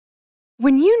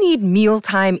When you need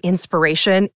mealtime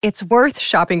inspiration, it's worth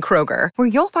shopping Kroger, where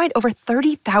you'll find over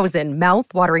 30,000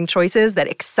 mouth-watering choices that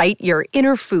excite your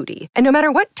inner foodie. And no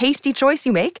matter what tasty choice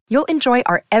you make, you'll enjoy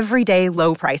our everyday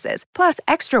low prices, plus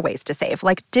extra ways to save,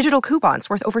 like digital coupons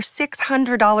worth over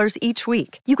 $600 each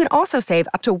week. You can also save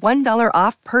up to $1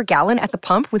 off per gallon at the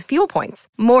pump with fuel points.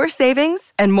 More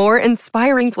savings and more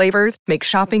inspiring flavors make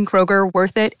shopping Kroger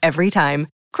worth it every time.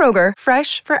 Kroger,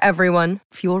 fresh for everyone.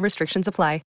 Fuel restrictions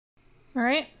apply. All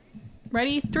right.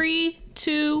 Ready? 3,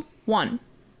 2, 1.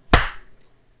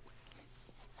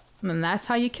 And then that's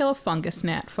how you kill a fungus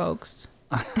gnat, folks.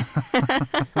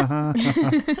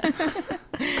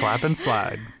 Clap and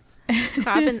slide.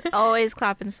 Always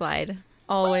clap and slide.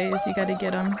 Always. You got to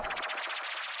get them.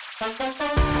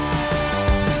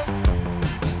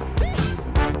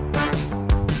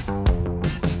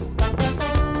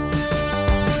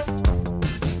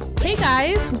 Hey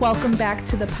guys, welcome back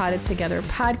to the Potted Together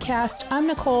podcast. I'm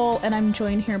Nicole, and I'm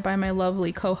joined here by my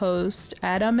lovely co-host,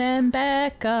 Adam and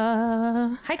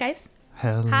Becca. Hi guys.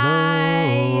 Hello.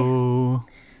 Hi.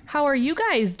 How are you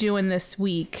guys doing this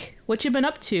week? What you been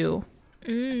up to?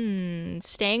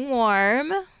 Staying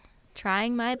warm.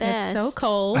 Trying my best. It's so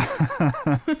cold.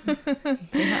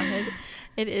 Yeah,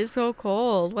 it is so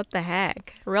cold. What the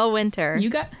heck? Real winter. You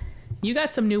got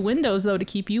some new windows though to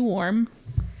keep you warm.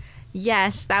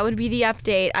 Yes, that would be the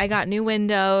update. I got new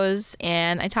windows,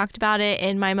 and I talked about it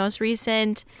in my most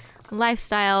recent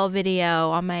lifestyle video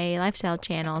on my lifestyle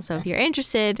channel. So if you're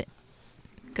interested,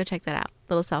 go check that out.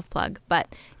 Little self-plug. But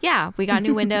yeah, we got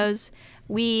new windows.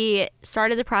 We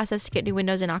started the process to get new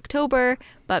windows in October,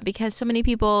 but because so many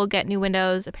people get new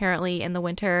windows apparently in the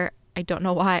winter, I don't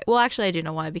know why. Well, actually, I do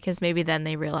know why, because maybe then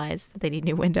they realize that they need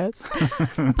new windows.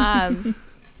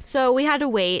 So we had to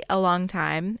wait a long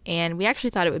time, and we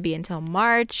actually thought it would be until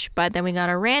March, but then we got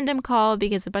a random call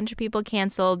because a bunch of people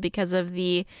canceled because of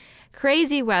the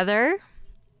crazy weather.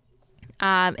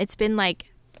 It's been like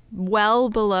well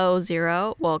below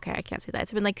zero. Well, okay, I can't say that.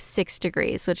 It's been like 6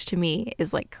 degrees, which to me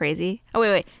is like crazy. Oh,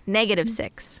 wait.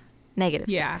 -6.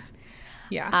 -6.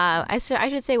 Yeah. I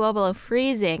should say well below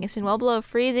freezing. It's been well below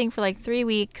freezing for like 3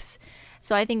 weeks.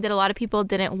 So I think that a lot of people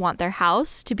didn't want their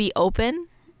house to be open,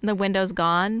 the windows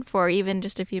gone for even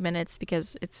just a few minutes,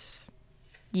 because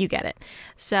you get it.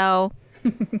 So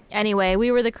anyway,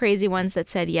 we were the crazy ones that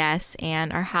said yes,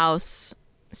 and our house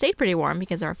stayed pretty warm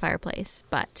because of our fireplace.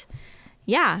 But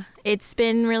yeah, it's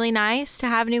been really nice to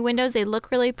have new windows. They look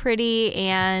really pretty,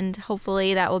 and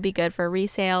hopefully that will be good for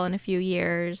resale in a few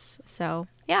years. So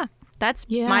yeah, that's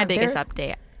my biggest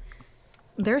update.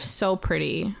 They're so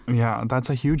pretty. Yeah, that's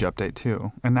a huge update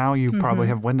too. And now you probably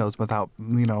have windows without,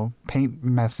 paint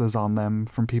messes on them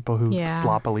from people who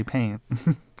sloppily paint.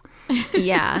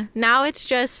 Yeah. Now it's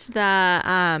just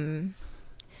the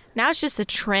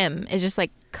trim is just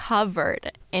like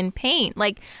covered in paint.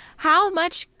 Like how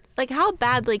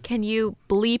badly can you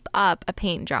bleep up a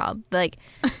paint job? Like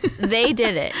they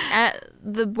did it.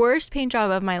 The worst paint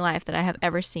job of my life that I have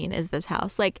ever seen is this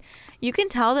house. Like you can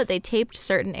tell that they taped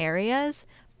certain areas,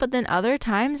 but then other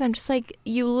times I'm just like,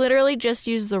 you literally just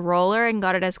used the roller and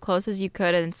got it as close as you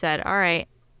could and said, all right,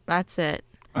 that's it.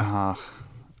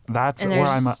 That's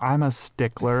where I'm a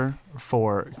stickler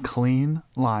for clean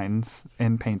lines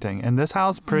in painting. And this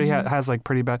house has like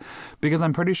pretty bad, because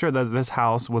I'm pretty sure that this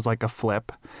house was like a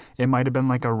flip. It might have been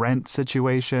like a rent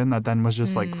situation that then was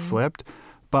just like flipped.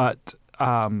 But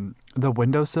the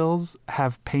windowsills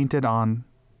have painted on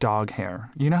dog hair.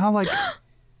 You know how like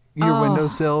your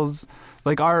windowsills,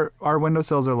 like our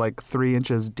windowsills are like 3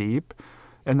 inches deep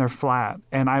and they're flat.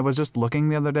 And I was just looking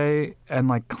the other day and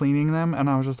like cleaning them, and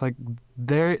I was just like,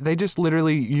 they just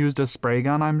literally used a spray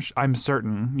gun. I'm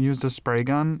certain used a spray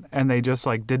gun, and they just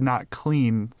like did not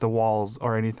clean the walls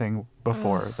or anything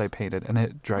before they painted, and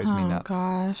it drives me nuts. Oh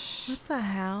gosh, what the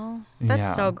hell?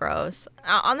 That's so gross.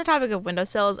 On the topic of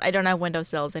windowsills, I don't have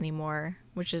windowsills anymore,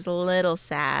 which is a little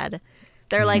sad.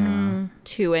 They're like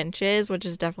 2 inches, which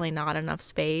is definitely not enough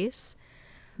space.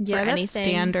 Yeah, that's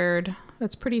standard.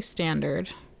 That's pretty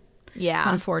standard.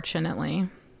 Yeah. Unfortunately.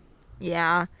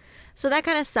 Yeah. So that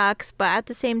kind of sucks, but at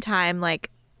the same time,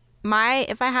 like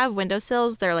if I have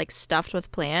windowsills, they're like stuffed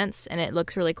with plants and it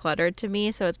looks really cluttered to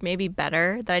me, so it's maybe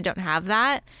better that I don't have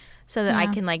that, so that I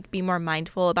can like be more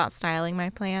mindful about styling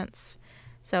my plants.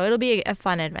 So it'll be a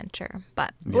fun adventure.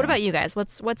 But what about you guys?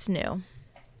 What's new?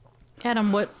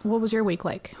 Adam, what was your week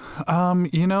like?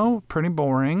 Pretty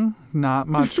boring. Not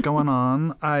much going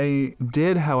on. I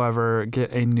did, however,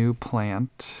 get a new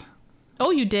plant. Oh,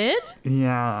 you did?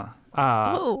 Yeah.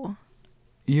 Oh.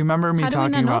 You remember me talking about... How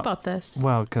do we not know about this?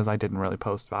 Well, because I didn't really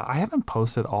post about it. I haven't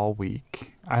posted all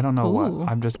week. I don't know what.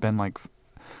 I've just been like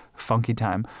funky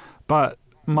time. But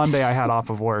Monday I had off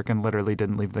of work and literally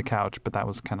didn't leave the couch, but that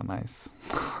was kind of nice.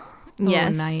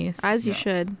 Yes, nice. As you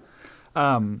should.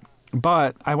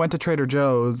 But I went to Trader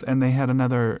Joe's and they had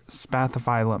another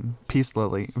Spathiphyllum peace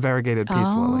lily, variegated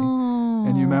peace lily.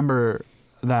 And you remember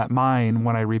that mine,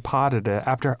 when I repotted it,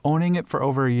 after owning it for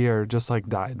over a year, just like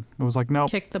died. It was like, nope.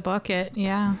 Kick the bucket,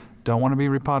 yeah. Don't want to be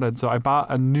repotted. So I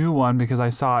bought a new one because I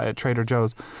saw it at Trader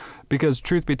Joe's. Because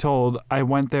truth be told, I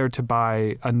went there to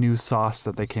buy a new sauce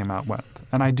that they came out with.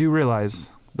 And I do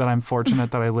realize that I'm fortunate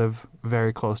that I live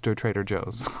very close to a Trader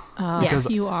Joe's.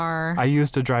 Yes, you are. I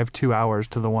used to drive 2 hours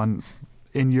to the one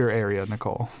in your area,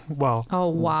 Nicole. Well, oh,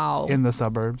 wow. In the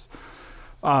suburbs.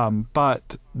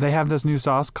 But they have this new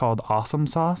sauce called Awesome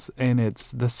Sauce, and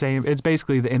it's the same. It's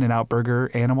basically the In-N-Out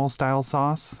Burger animal style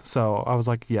sauce. So I was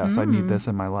like, yes, I need this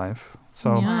in my life.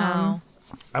 So Wow.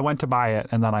 I went to buy it,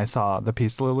 and then I saw the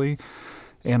peace lily,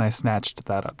 and I snatched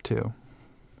that up too.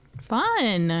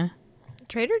 Fun.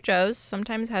 Trader Joe's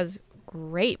sometimes has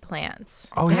great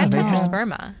plants. Oh, they yeah, had they had-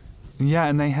 Tetrasperma. Yeah,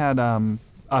 and they had a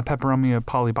Peperomia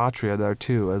polybatria there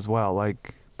too, as well,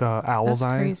 like the owl's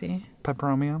That's eye crazy.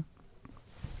 Peperomia.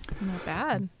 Not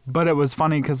bad. But it was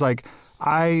funny because like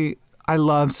I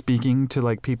love speaking to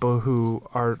like people who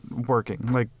are working.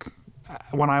 Like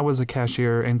when I was a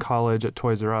cashier in college at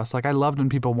Toys R Us, like I loved when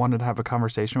people wanted to have a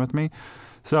conversation with me.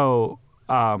 So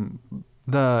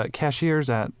the cashiers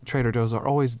at Trader Joe's are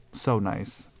always so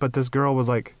nice. But this girl was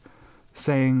like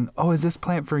saying, oh, is this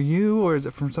plant for you or is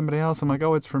it from somebody else? I'm like,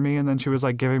 oh, it's for me. And then she was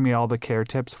like giving me all the care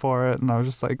tips for it. And I was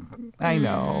just like, I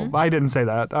know. I didn't say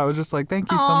that. I was just like,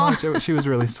 thank you so much. She was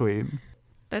really sweet.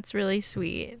 That's really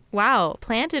sweet. Wow.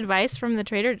 Plant advice from the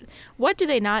Trader. What do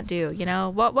they not do? You know,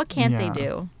 what can't they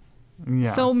do?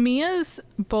 Yeah. So Mia's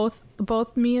both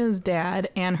Mia's dad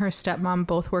and her stepmom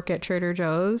both work at Trader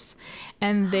Joe's,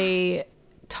 and they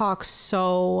talk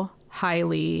so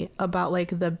highly about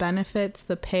like the benefits,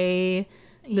 the pay,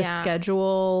 the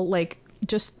schedule, like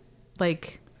just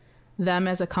like them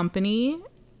as a company.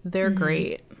 They're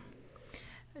great.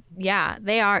 Yeah,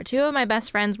 they are. Two of my best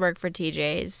friends work for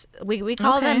TJ's. We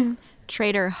call them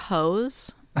Trader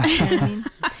Hoes. You know what I mean?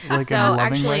 Like So in a loving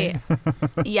actually, way?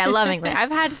 yeah, lovingly.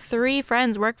 I've had 3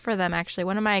 friends work for them, actually.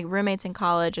 One of my roommates in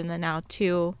college, and then now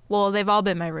 2. Well, they've all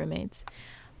been my roommates.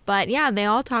 But yeah, they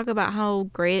all talk about how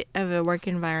great of a work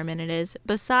environment it is.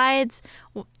 Besides,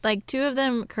 like 2 of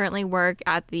them currently work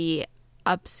at the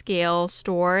upscale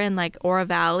store in like Oro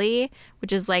Valley,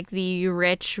 which is like the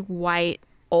rich, white,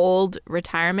 old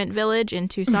retirement village in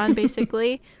Tucson,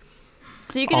 basically.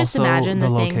 So you can just imagine the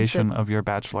things location of your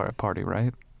bachelorette party,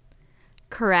 right?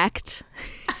 Correct.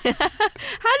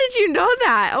 How did you know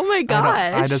that? Oh my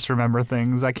gosh. I just remember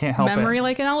things. I can't help Memory it.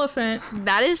 like an elephant.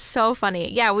 That is so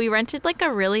funny. Yeah, we rented like a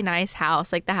really nice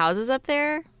house. Like the houses up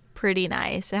there, pretty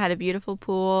nice. It had a beautiful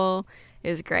pool. It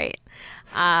was great.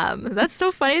 That's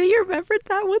so funny that you remembered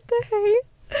that. What the hey?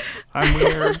 I'm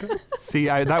weird. See,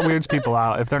 that weirds people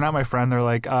out. If they're not my friend, they're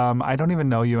like, I don't even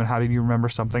know you, and how did you remember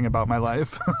something about my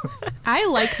life? I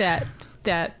like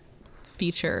that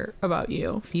feature about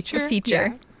you. Feature?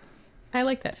 Feature. Yeah. I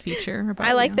like that feature about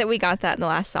I like you. that we got that in the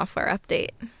last software update.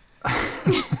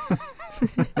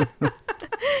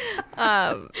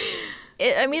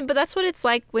 But that's what it's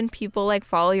like when people like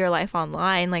follow your life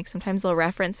online. Like sometimes they'll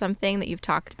reference something that you've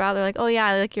talked about. They're like, oh yeah,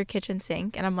 I like your kitchen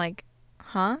sink. And I'm like,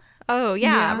 huh? Oh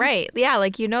yeah, right. Yeah,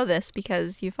 like you know this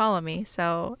because you follow me.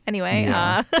 So anyway,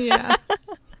 Yeah.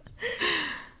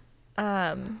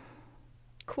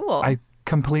 cool. I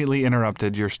completely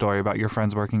interrupted your story about your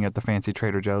friends working at the fancy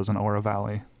Trader Joe's in Oro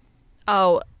Valley.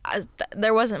 Oh,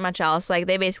 there wasn't much else. Like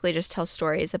they basically just tell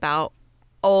stories about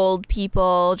old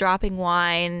people dropping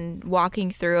wine,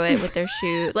 walking through it with their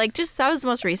shoe. Like just that was the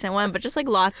most recent one, but just like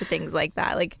lots of things like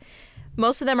that. Like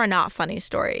most of them are not funny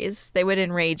stories. They would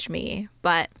enrage me,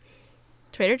 but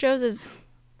Trader Joe's is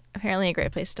apparently a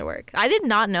great place to work. I did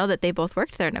not know that they both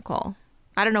worked there, Nicole.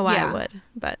 I don't know why I would,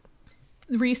 but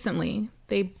Recently,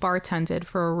 they bartended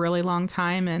for a really long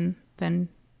time and then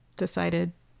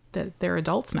decided that they're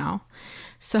adults now.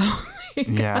 So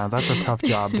Yeah, that's a tough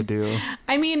job to do.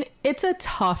 I mean, it's a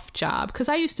tough job because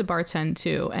I used to bartend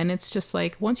too. And it's just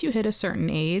like once you hit a certain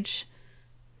age,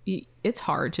 it's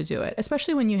hard to do it,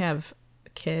 especially when you have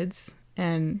kids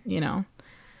and, you know,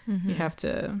 you have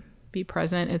to be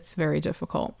present. It's very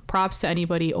difficult. Props to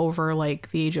anybody over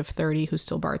like the age of 30 who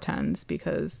still bartends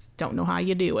because don't know how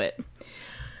you do it.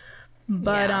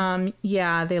 But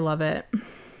yeah, they love it.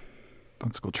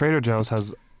 That's cool. Trader Joe's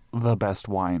has the best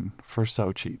wine for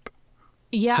so cheap.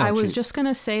 Yeah, So I was cheap. just going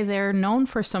to say they're known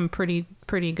for some pretty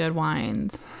good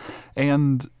wines.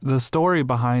 And the story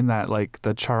behind that, like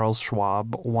the Charles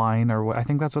Schwab wine, or I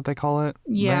think that's what they call it.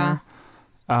 Yeah.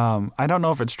 I don't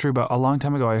know if it's true, but a long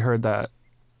time ago I heard that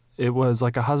it was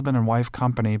like a husband and wife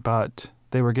company, but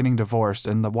they were getting divorced,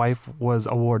 and the wife was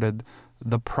awarded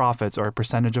the profits or a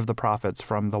percentage of the profits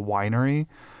from the winery,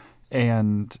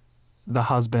 and the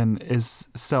husband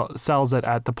sells it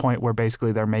at the point where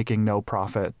basically they're making no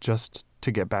profit just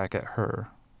to get back at her.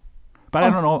 But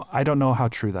I don't know how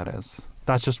true that is.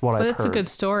 That's just what I've heard. But it's a good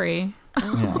story.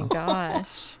 Oh my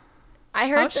gosh. I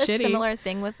heard a similar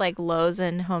thing with like Lowe's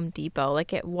and Home Depot.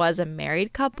 Like it was a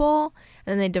married couple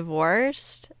and then they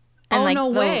divorced. And no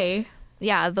way.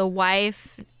 Yeah, the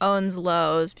wife owns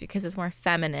Lowe's because it's more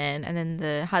feminine, and then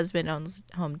the husband owns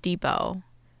Home Depot.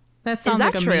 That sounds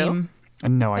like a meme.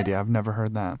 No idea. I've never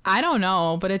heard that. I don't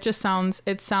know, but it sounds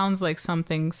like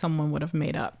something someone would have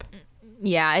made up.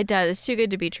 Yeah, it does. It's too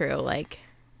good to be true. Like,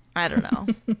 I don't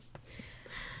know.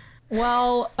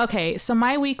 Well, okay, so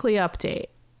my weekly update.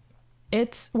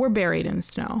 We're buried in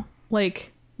snow.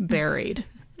 Like, buried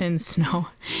in snow.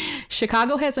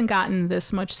 Chicago hasn't gotten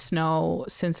this much snow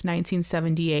since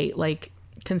 1978. Like,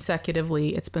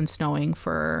 consecutively, it's been snowing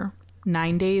for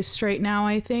 9 days straight now,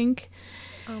 I think.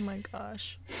 Oh my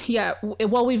gosh. Yeah,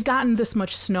 well, we've gotten this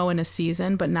much snow in a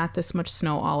season, but not this much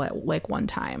snow all at like one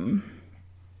time.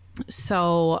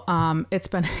 So it's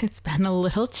been a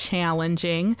little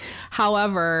challenging.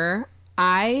 However,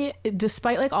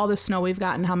 despite like all the snow we've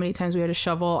gotten, how many times we had to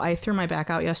shovel, I threw my back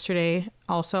out yesterday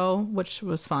also, which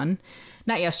was fun.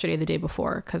 Not yesterday, the day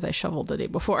before, because I shoveled the day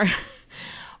before.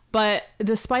 But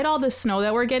despite all the snow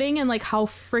that we're getting and like how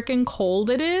freaking cold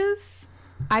it is,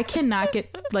 I cannot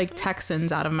get like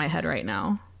Texans out of my head right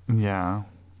now. Yeah.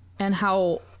 And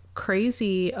how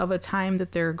crazy of a time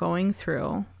that they're going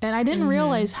through. And I didn't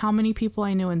realize how many people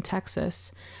I knew in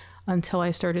Texas until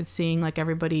I started seeing like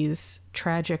everybody's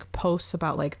tragic posts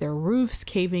about like their roofs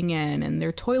caving in and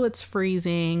their toilets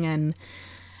freezing, and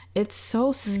it's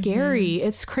so scary.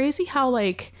 It's crazy how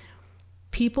like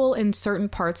people in certain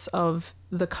parts of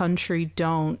the country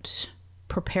don't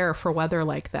prepare for weather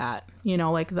like that. You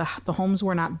know, like the homes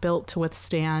were not built to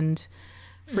withstand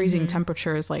freezing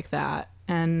temperatures like that.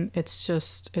 And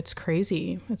it's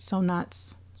crazy. It's so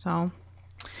nuts. So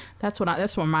that's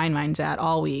where my mind's at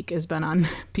all week, has been on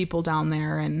people down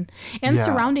there and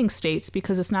surrounding states,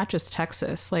 because it's not just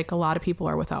Texas. Like a lot of people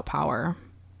are without power.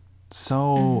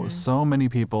 So many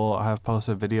people have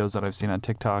posted videos that I've seen on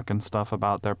TikTok and stuff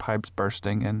about their pipes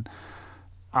bursting. And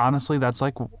honestly, that's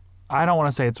like, I don't want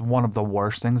to say it's one of the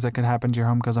worst things that could happen to your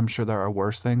home, because I'm sure there are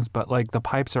worse things, but like the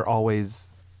pipes are always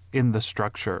in the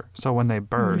structure. So when they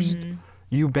burst,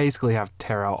 you basically have to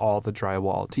tear out all the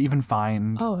drywall to even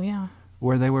find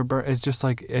where they were burst. It's just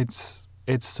like, it's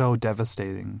so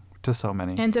devastating to so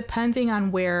many. And depending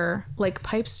on where, like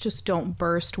pipes just don't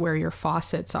burst where your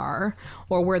faucets are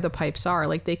or where the pipes are.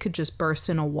 Like they could just burst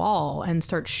in a wall and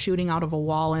start shooting out of a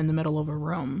wall in the middle of a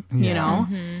room, you know?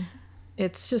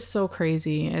 It's just so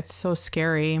crazy. It's so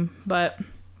scary. But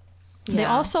they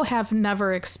also have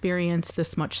never experienced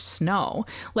this much snow,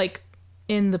 like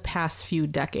in the past few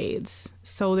decades.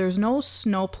 So there's no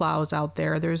snow plows out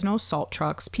there. There's no salt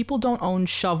trucks. People don't own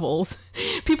shovels.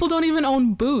 People don't even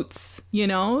own boots, you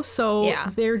know? So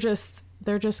they're just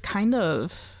kind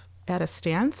of at a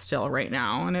standstill right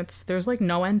now. And there's like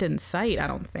no end in sight, I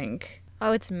don't think.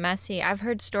 Oh, it's messy. I've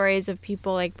heard stories of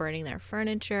people like burning their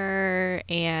furniture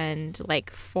and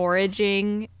like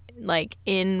foraging like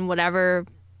in whatever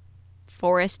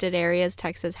forested areas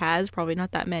Texas has, probably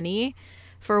not that many,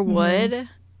 for wood,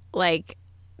 like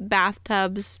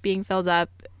bathtubs being filled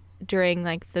up during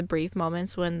like the brief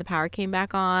moments when the power came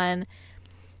back on,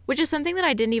 which is something that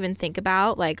I didn't even think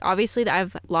about. Like obviously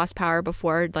I've lost power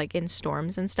before, like in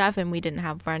storms and stuff, and we didn't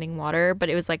have running water, but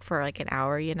it was like for like an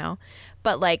hour, you know.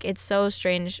 But like it's so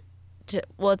strange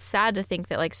it's sad to think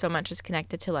that like so much is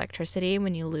connected to electricity.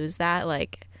 When you lose that,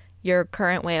 like your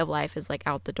current way of life is like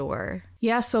out the door.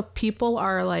 Yeah, so people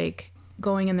are like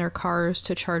going in their cars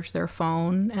to charge their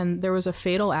phone, and there was a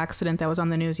fatal accident that was on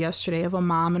the news yesterday of a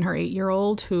mom and her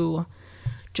 8-year-old who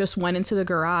just went into the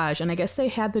garage, and I guess they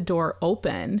had the door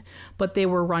open, but they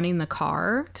were running the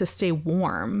car to stay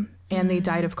warm, and they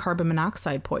died of carbon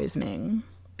monoxide poisoning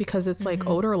because it's like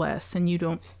odorless and you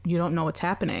don't know what's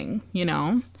happening, you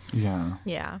know?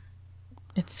 Yeah.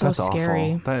 It's so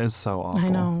scary. Awful. That is so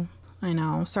awful. I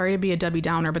know. Sorry to be a Debbie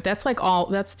Downer, but that's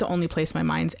the only place my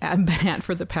mind's been at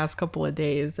for the past couple of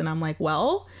days. And I'm like,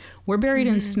 well, we're buried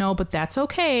in snow, but that's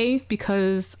okay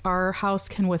because our house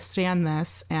can withstand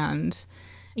this and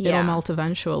it'll melt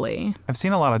eventually. I've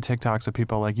seen a lot of TikToks of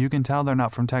people like, you can tell they're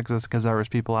not from Texas because there was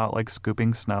people out like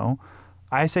scooping snow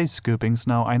I say scooping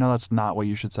snow. I know that's not what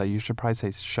you should say. You should probably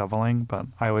say shoveling, but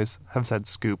I always have said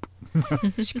scoop.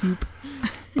 Scoop.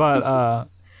 But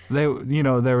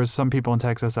there was some people in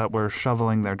Texas that were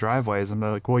shoveling their driveways, and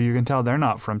they're like, well, you can tell they're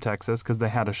not from Texas because they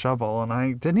had a shovel. And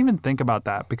I didn't even think about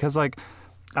that because, like,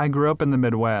 I grew up in the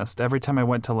Midwest. Every time I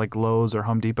went to, like, Lowe's or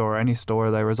Home Depot or any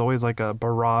store, there was always, like, a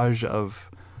barrage of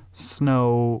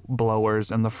snow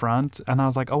blowers in the front. And I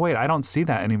was like, oh, wait, I don't see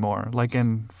that anymore. Like,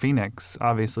 in Phoenix,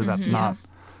 obviously that's not.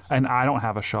 And I don't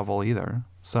have a shovel either.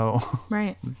 So.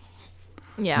 Right.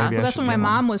 Yeah. Well, that's what my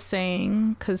mom was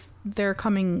saying, because they're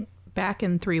coming back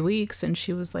in 3 weeks, and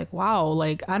she was like, wow,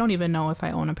 like, I don't even know if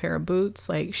I own a pair of boots.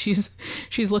 Like, she's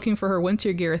looking for her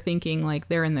winter gear, thinking like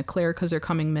they're in the clear because they're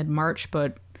coming mid-March,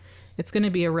 but it's going to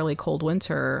be a really cold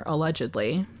winter,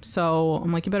 allegedly. So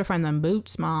I'm like, you better find them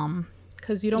boots, Mom,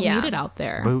 because you don't need it out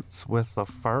there. Boots with the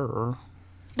fur.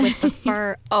 With the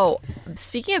fur. Oh,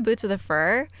 speaking of boots with the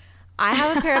fur, I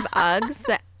have a pair of Uggs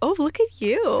that. Oh, look at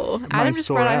you! Adam just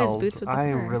brought out his boots with the fur.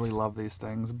 I really love these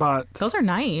things, but those are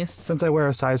nice. Since I wear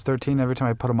a size 13, every time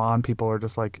I put them on, people are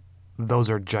just like,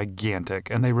 "Those are gigantic,"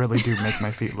 and they really do make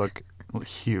my feet look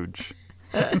huge.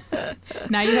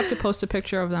 Now you have to post a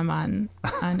picture of them on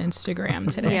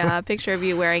Instagram today. Yeah, a picture of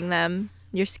you wearing them,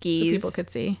 your skis. So people could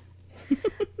see.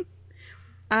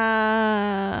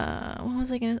 What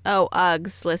was I gonna? Oh,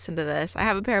 Uggs. Listen to this. I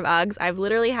have a pair of Uggs. I've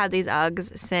literally had these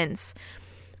Uggs since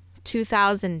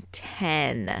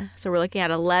 2010. So we're looking at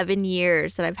 11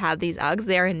 years that I've had these Uggs.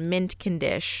 They are in mint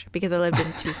condition because I lived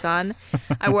in Tucson.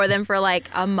 I wore them for like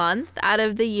a month out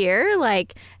of the year.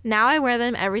 Like, now I wear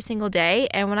them every single day.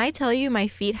 And when I tell you my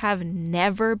feet have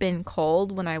never been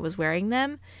cold when I was wearing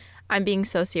them, I'm being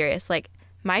so serious. Like,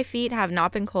 my feet have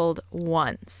not been cold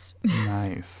once.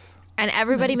 Nice. And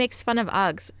everybody makes fun of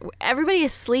Uggs. Everybody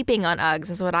is sleeping on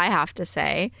Uggs is what I have to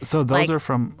say. So those are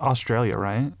from Australia,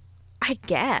 right? I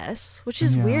guess, which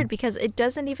is weird because it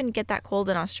doesn't even get that cold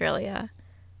in Australia.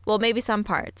 Well, maybe some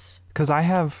parts. Because I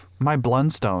have my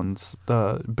Blundstones,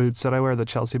 the boots that I wear, the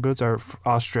Chelsea boots, are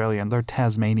Australian. They're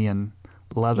Tasmanian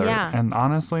leather. Yeah. And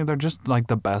honestly, they're just like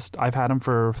the best. I've had them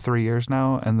for 3 years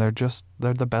now, and they're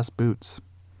the best boots.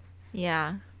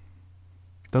 Yeah.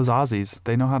 Those Aussies,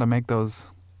 they know how to make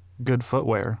those good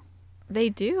footwear. They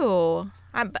do.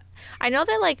 I know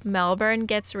that, like, Melbourne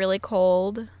gets really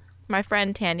cold. My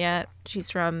friend Tanya, she's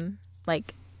from,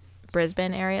 like,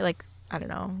 Brisbane area, like, I don't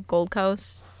know, Gold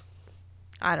Coast.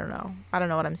 I don't know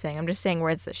what I'm saying. I'm just saying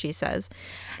words that she says.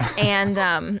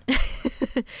 And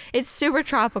it's super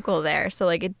tropical there, so,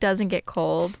 like, it doesn't get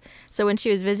cold. So when she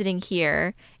was visiting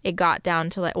here, it got down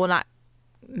to, like, well, not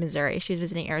Missouri. She's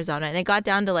visiting Arizona, and it got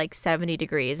down to, like, 70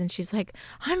 degrees. And she's like,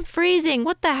 I'm freezing.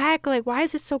 What the heck? Like, why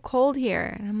is it so cold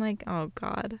here? And I'm like, oh,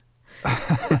 God.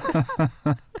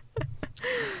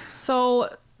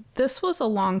 So this was a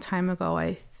long time ago,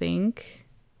 I think.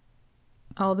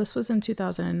 Oh, this was in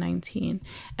 2019.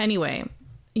 Anyway,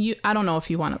 I don't know if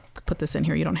you want to put this in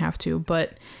here. You don't have to.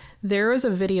 But there is a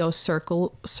video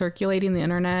circulating the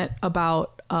internet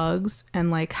about Uggs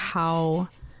and, like, how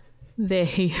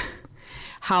they're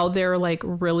like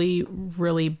really,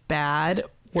 really bad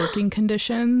working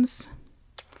conditions.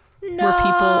 No. Where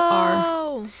people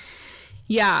are...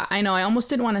 Yeah, I know. I almost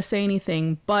didn't want to say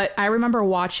anything, but I remember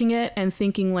watching it and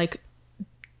thinking, like,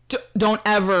 don't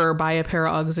ever buy a pair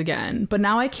of Uggs again. But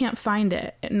now I can't find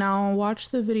it. Now watch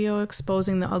the video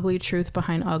exposing the ugly truth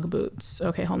behind Ugg boots.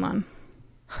 Okay, hold on.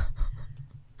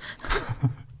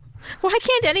 Why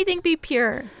can't anything be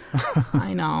pure?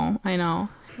 I know.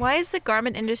 Why is the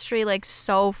garment industry, like,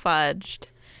 so fudged?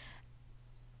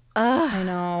 Ugh. I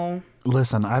know.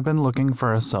 Listen, I've been looking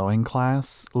for a sewing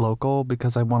class local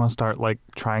because I want to start, like,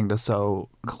 trying to sew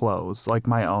clothes, like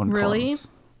my own clothes. Really?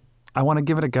 I want to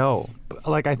give it a go.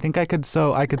 Like, I think I could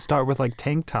start with, like,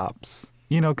 tank tops,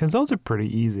 because those are pretty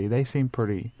easy. They seem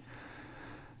pretty,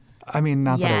 I mean,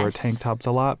 not that I wear tank tops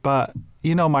a lot, but,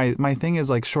 my thing is,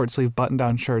 like, short sleeve button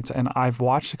down shirts, and I've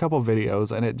watched a couple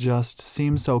videos and it just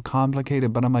seems so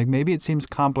complicated, but I'm like, maybe it seems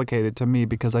complicated to me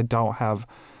because I don't have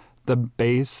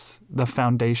the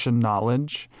foundation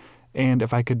knowledge, and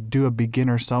if I could do a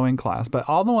beginner sewing class. But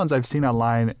all the ones I've seen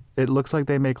online, it looks like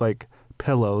they make, like,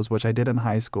 pillows, which I did in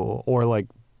high school, or, like,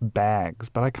 bags.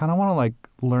 But I kind of want to, like,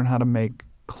 learn how to make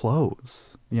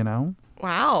clothes,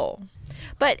 Wow.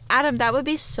 But Adam, that would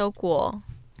be so cool.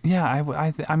 Yeah,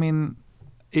 I mean,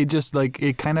 it just, like,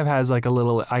 it kind of has, like, a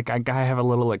little, I have a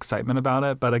little excitement about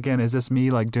it. But again, is this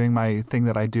me, like, doing my thing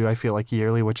that I do, I feel like,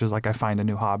 yearly, which is, like, I find a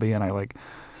new hobby and I, like,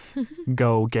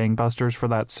 go gangbusters for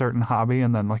that certain hobby,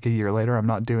 and then, like, a year later I'm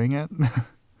not doing it.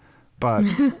 But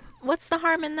what's the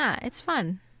harm in that? It's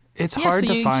fun. It's hard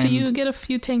to find. So you get a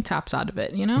few tank tops out of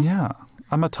it, Yeah.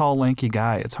 I'm a tall, lanky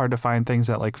guy. It's hard to find things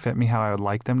that like fit me how I would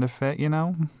like them to fit, you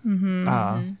know?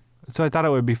 So I thought it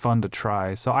would be fun to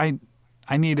try. So I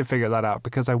need to figure that out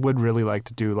because I would really like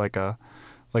to do like a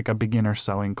beginner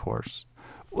sewing course,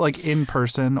 like in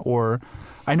person, or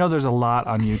I know there's a lot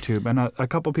on YouTube, and a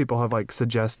couple people have like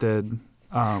suggested.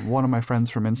 One of my friends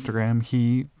from Instagram,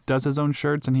 he does his own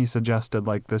shirts, and he suggested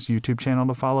like this YouTube channel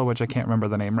to follow, which I can't remember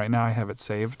the name right now. I have it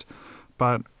saved,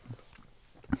 but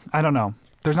I don't know.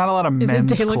 There's not a lot of men's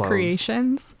clothes. Is it Dayla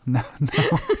Creations? No.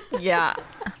 Yeah.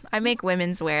 I make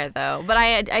women's wear, though. But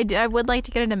I would like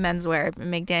to get into men's wear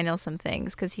and make Daniel some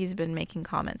things because he's been making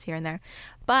comments here and there.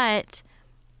 But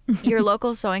your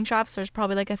local sewing shops, there's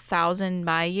probably like 1,000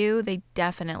 by you. They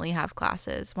definitely have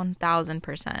classes,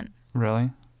 1,000%. Really?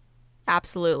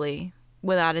 Absolutely.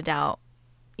 Without a doubt.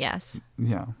 Yes.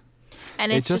 Yeah.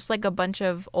 And it's just like a bunch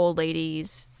of old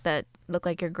ladies that look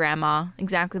like your grandma,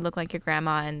 exactly look like your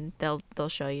grandma, and they'll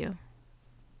show you.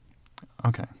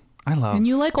 Okay. And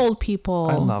you like old people.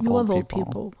 I love you old love people.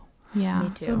 Old people. Yeah. Me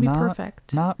too. So it'd be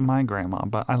perfect. Not my grandma,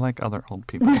 but I like other old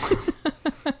people.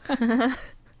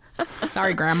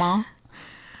 Sorry, grandma.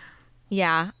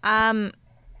 Yeah.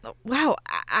 Wow.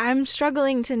 I'm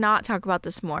struggling to not talk about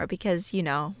this more because, you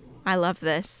know, I love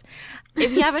this.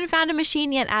 If you haven't found a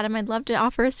machine yet, Adam, I'd love to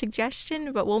offer a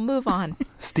suggestion, but we'll move on.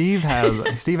 Steve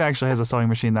actually has a sewing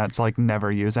machine that's like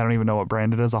never used. I don't even know what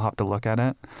brand it is. I'll have to look at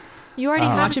it. You already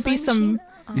have watch a it be sewing some machine?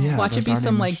 Yeah, watch it be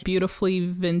some like beautifully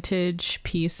vintage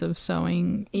piece of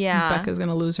sewing. Yeah. Becca's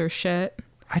gonna lose her shit.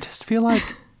 I just feel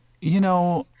like, you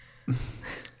know,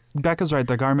 Becca's right.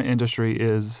 The garment industry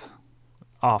is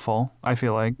awful, I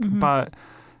feel like. But,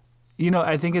 you know,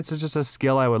 I think it's just a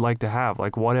skill I would like to have.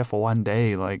 Like, what if one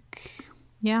day, like,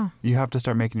 you have to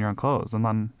start making your own clothes? And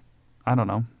then, I don't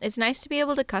know. It's nice to be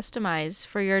able to customize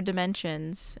for your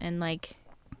dimensions and, like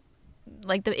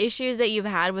the issues that you've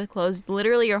had with clothes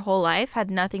literally your whole life had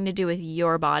nothing to do with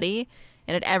your body.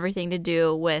 It had everything to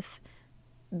do with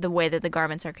the way that the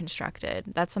garments are constructed.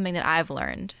 That's something that I've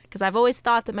learned because I've always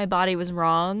thought that my body was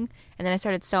wrong, and then I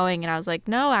started sewing and I was like,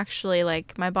 no, actually,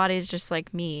 like my body is just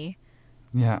like me.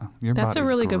 Yeah, your That's a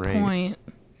really good point.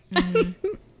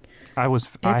 I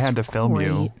had to film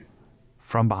you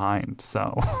from behind,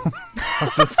 so I'm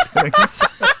just kidding.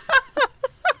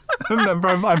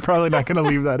 I'm probably not going to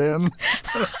leave that in.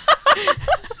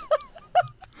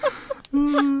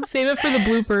 Save it for the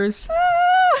bloopers.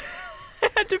 I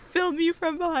had to film you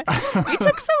from behind. You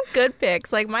took some good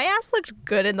pics. Like, my ass looked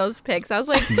good in those pics. I was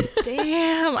like,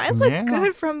 damn, I look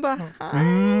good from behind.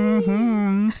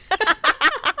 Mm-hmm.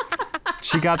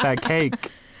 She got that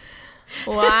cake.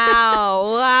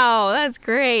 Wow, that's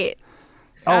great.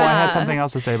 Oh, I had something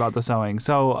else to say about the sewing.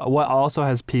 So what also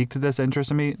has piqued this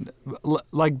interest in me,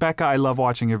 like Becca, I love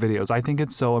watching your videos. I think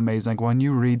it's so amazing. Like when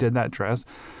you redid that dress,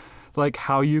 like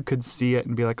how you could see it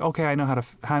and be like, okay, I know how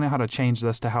to change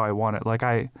this to how I want it. Like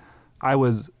I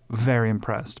was very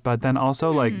impressed. But then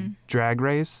also like Drag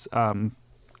Race,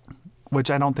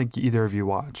 which I don't think either of you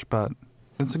watch, but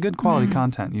it's a good quality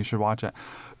content. You should watch it.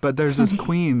 But there's this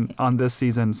queen on this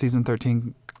season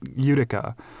 13,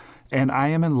 Utica. And I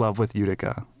am in love with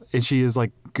Utica. And she is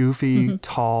like goofy,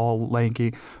 tall,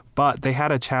 lanky. But they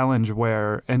had a challenge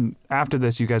where, and after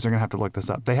this, you guys are going to have to look this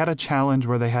up. They had a challenge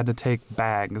where they had to take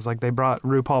bags. Like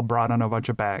RuPaul brought on a bunch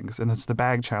of bags, and it's the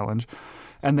bag challenge.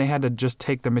 And they had to just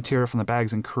take the material from the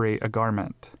bags and create a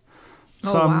garment.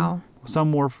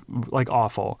 Some were like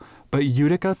awful. But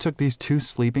Utica took these 2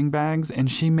 sleeping bags, and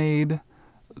she made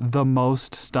the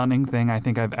most stunning thing I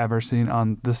think I've ever seen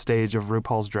on the stage of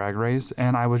RuPaul's Drag Race.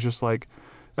 And I was just like,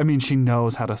 I mean, she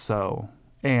knows how to sew.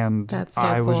 And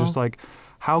I was just like,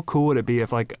 how cool would it be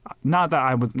if, like, not that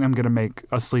I'm going to make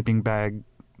a sleeping bag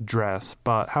dress,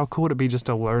 but how cool would it be just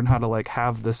to learn how to, like,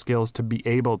 have the skills to be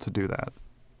able to do that?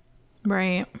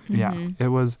 Right. Yeah. It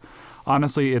was,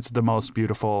 honestly, it's the most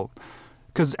beautiful,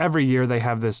 because every year they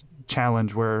have this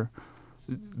challenge where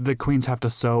the queens have to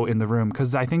sew in the room,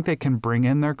 because I think they can bring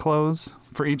in their clothes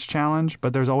for each challenge,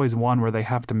 but there's always one where they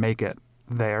have to make it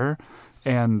there.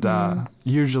 And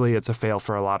usually it's a fail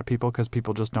for a lot of people because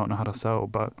people just don't know how to sew.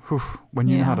 But when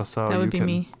you know how to sew, you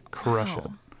can crush it.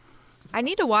 I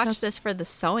need to watch this for the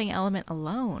sewing element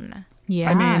alone.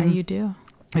 Yeah, I mean, you do.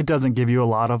 It doesn't give you a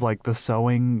lot of like the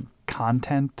sewing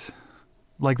content.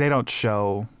 Like they don't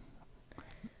show.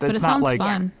 But it sounds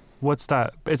fun. What's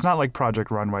that? It's not like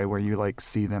Project Runway where you like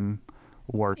see them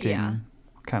working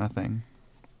kind of thing.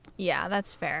 Yeah,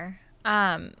 that's fair.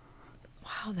 Wow,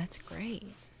 that's great.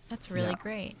 That's really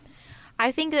great.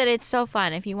 I think that it's so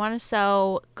fun. If you want to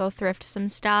sew, go thrift some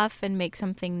stuff and make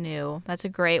something new. That's a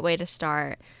great way to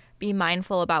start. Be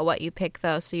mindful about what you pick,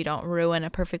 though, so you don't ruin a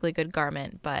perfectly good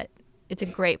garment. But it's a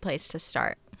great place to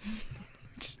start.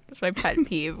 It's my pet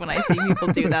peeve when I see people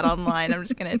do that online. I'm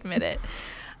just gonna admit it.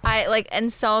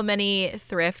 And so many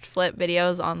thrift flip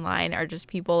videos online are just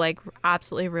people like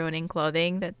absolutely ruining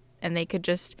clothing and they could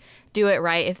just do it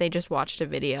right if they just watched a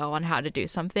video on how to do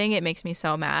something. It makes me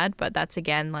so mad, but that's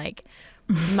again like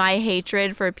my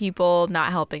hatred for people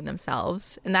not helping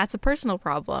themselves, and that's a personal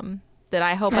problem that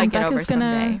I hope I get over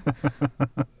someday.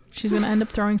 She's gonna end up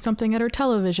throwing something at her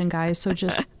television, guys. So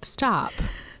just stop.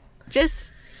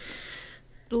 Just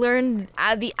learn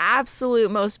the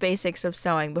absolute most basics of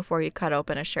sewing before you cut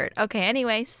open a shirt. Okay.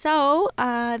 Anyway, so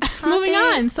moving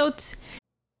on.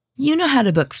 You know how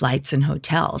to book flights and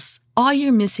hotels. All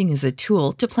you're missing is a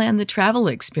tool to plan the travel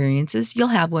experiences you'll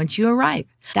have once you arrive.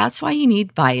 That's why you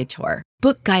need Viator.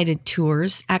 Book guided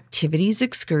tours, activities,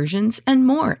 excursions, and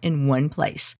more in one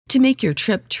place to make your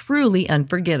trip truly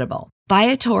unforgettable.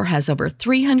 Viator has over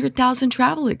 300,000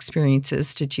 travel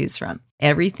experiences to choose from.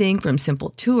 Everything from simple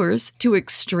tours to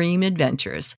extreme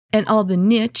adventures and all the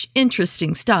niche,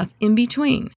 interesting stuff in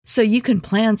between. So you can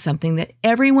plan something that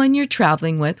everyone you're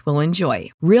traveling with will enjoy.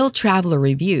 Real traveler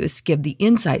reviews give the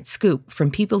inside scoop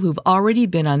from people who've already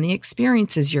been on the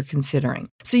experiences you're considering.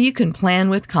 So you can plan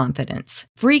with confidence.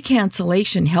 Free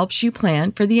cancellation helps you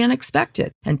plan for the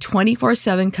unexpected. And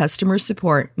 24/7 customer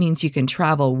support means you can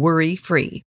travel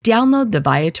worry-free. Download the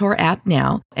Viator app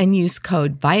now and use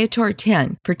code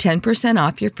Viator10 for 10%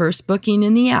 off your first booking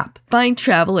in the app. Find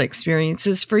travel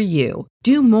experiences for you.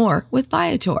 Do more with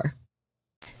Viator.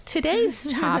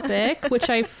 Today's topic, which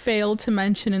I failed to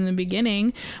mention in the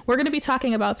beginning, we're going to be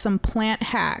talking about some plant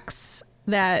hacks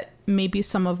that maybe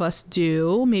some of us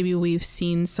do, maybe we've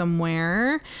seen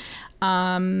somewhere,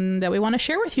 that we want to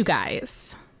share with you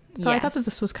guys. So yes. I thought that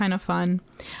this was kind of fun.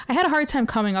 I had a hard time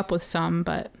coming up with some,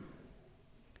 but...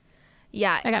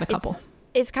 yeah, I got a couple.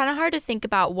 It's kind of hard to think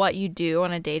about what you do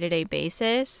on a day-to-day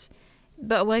basis,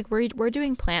 but like we're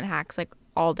doing plant hacks like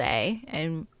all day,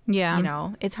 and yeah, you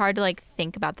know, it's hard to like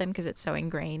think about them because it's so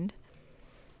ingrained.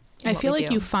 I feel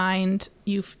like you find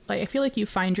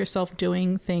yourself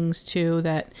doing things too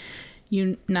that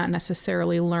you not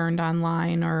necessarily learned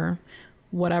online or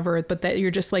whatever, but that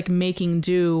you're just like making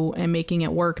do and making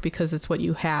it work because it's what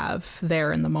you have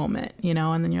there in the moment, you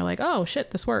know, and then you're like, oh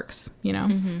shit, this works, you know.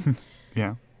 Mm-hmm.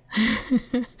 Yeah.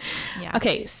 Yeah.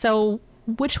 Okay, so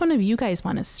which one of you guys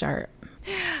want to start?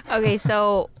 Okay,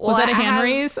 so was that a hand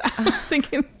raise? I was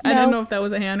thinking. No. I don't know if that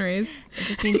was a hand raise. It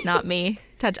just means not me.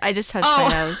 I just touched my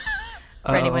nose.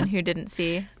 For anyone who didn't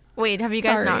see. Wait, have you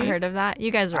guys not heard of that? You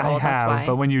guys are old. That's why.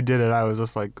 But when you did it, I was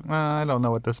just like, I don't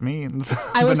know what this means.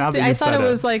 I thought it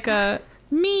was like a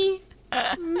me.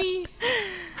 Oh,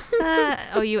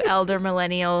 you elder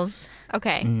millennials.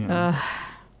 Okay. Yeah.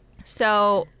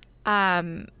 So.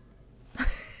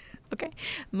 Okay.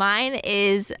 Mine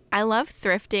is I love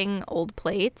thrifting old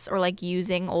plates or like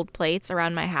using old plates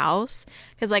around my house.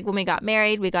 Because like when we got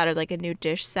married, we got like a new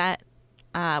dish set,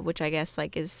 which I guess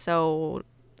like is so,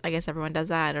 I guess everyone does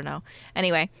that. I don't know.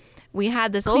 Anyway, we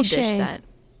had this old dish set.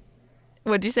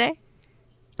 What'd you say?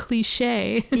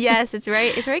 Cliche. Yes, it's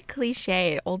very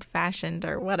cliche, old fashioned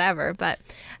or whatever. But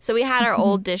so we had our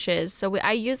old dishes. So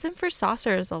I use them for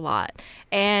saucers a lot.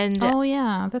 And oh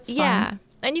yeah, that's fun. Yeah.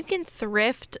 And you can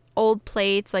thrift old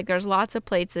plates. Like there's lots of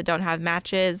plates that don't have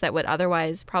matches that would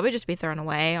otherwise probably just be thrown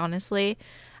away, honestly.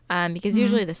 Because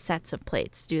usually the sets of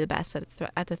plates do the best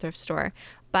at the thrift store.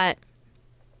 But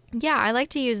yeah, I like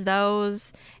to use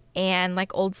those. And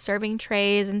like old serving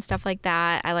trays and stuff like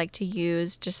that, I like to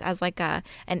use just as like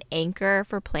an anchor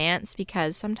for plants,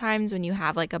 because sometimes when you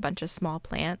have like a bunch of small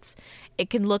plants, it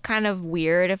can look kind of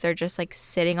weird if they're just like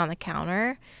sitting on the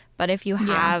counter. But if you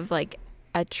have like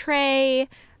a tray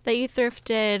that you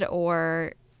thrifted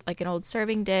or like an old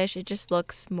serving dish, it just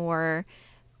looks more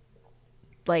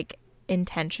like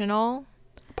intentional.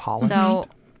 Polished. So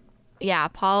yeah,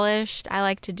 polished. I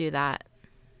like to do that.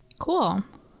 Cool.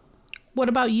 What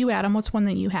about you, Adam? What's one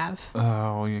that you have?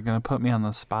 Oh, you're gonna put me on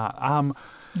the spot.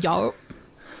 Yo.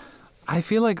 I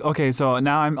feel like, okay, so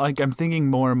now I'm thinking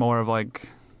more and more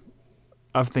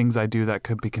of things I do that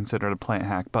could be considered a plant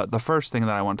hack. But the first thing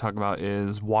that I want to talk about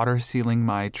is water sealing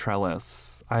my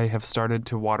trellis. I have started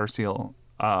to water seal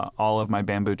all of my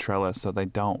bamboo trellis so they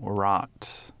don't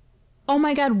rot. Oh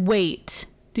my God! Wait,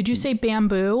 did you say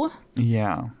bamboo?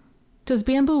 Yeah. Does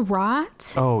bamboo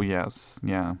rot? Oh yes,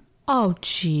 yeah. Oh,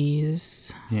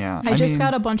 jeez. Yeah. I just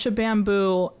got a bunch of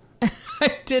bamboo.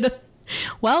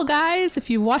 Well, guys, if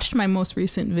you watched my most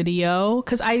recent video,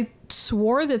 because I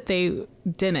swore that they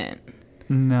didn't.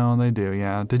 No, they do,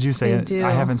 yeah. Did you say they it? Do.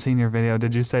 I haven't seen your video.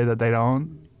 Did you say that they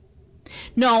don't?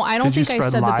 No, I don't think I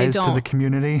said that they don't. Did you spread lies to the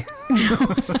community?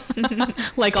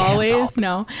 Like always,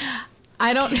 no.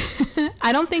 I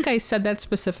don't think I said that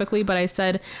specifically, but I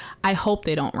said I hope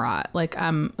they don't rot. Like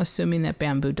I'm assuming that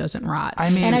bamboo doesn't rot.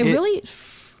 I mean, and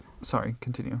sorry,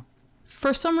 continue.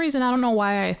 For some reason, I don't know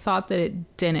why I thought that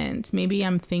it didn't. Maybe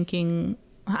I'm thinking,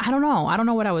 I don't know. I don't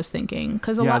know what I was thinking,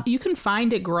 because a lot you can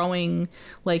find it growing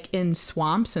like in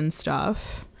swamps and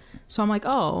stuff. So I'm like,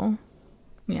 oh,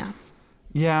 yeah.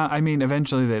 Yeah, I mean,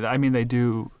 eventually they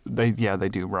do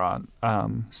rot.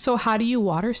 So how do you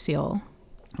water seal?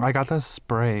 I got this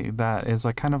spray that is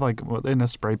like kind of like in a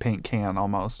spray paint can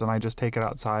almost, and I just take it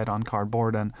outside on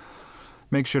cardboard and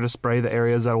make sure to spray the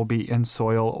areas that will be in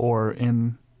soil or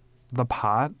in the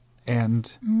pot.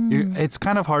 And it's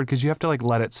kind of hard because you have to like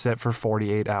let it sit for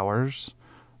 48 hours.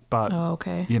 But,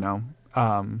 you know,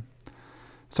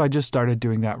 so I just started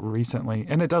doing that recently,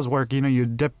 and it does work. You know, you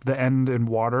dip the end in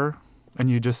water and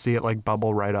you just see it like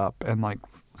bubble right up and like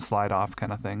slide off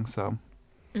kind of thing. So.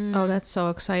 Oh, that's so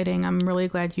exciting. I'm really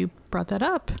glad you brought that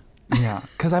up. Yeah,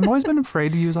 because I've always been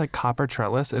afraid to use like copper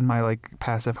trellis in my like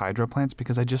passive hydro plants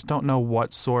because I just don't know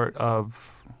what sort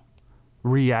of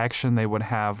reaction they would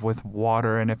have with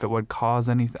water and if it would cause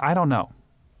anything. I don't know.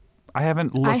 I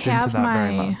haven't looked into that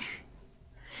very much.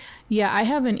 Yeah, I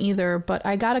haven't either, but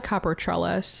I got a copper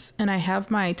trellis and I have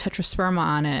my Tetrasperma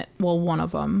on it. Well, one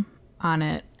of them on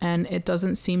it, and it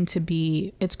doesn't seem to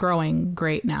be, it's growing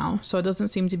great now, so it doesn't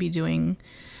seem to be doing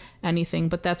anything,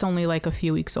 but that's only like a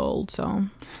few weeks old, so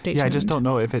stay tuned. I just don't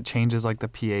know if it changes like the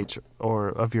pH or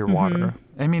of your water.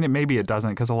 I mean, maybe it doesn't,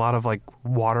 because a lot of like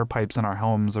water pipes in our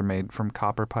homes are made from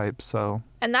copper pipes, so.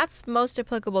 And that's most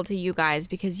applicable to you guys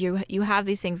because you have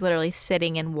these things literally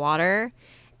sitting in water.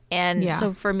 And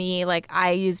so for me, like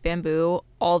I use bamboo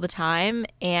all the time,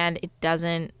 and it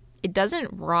doesn't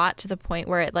rot to the point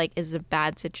where it like is a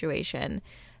bad situation.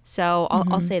 So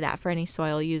I'll say that for any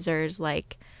soil users,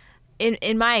 like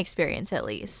in my experience at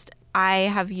least, I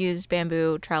have used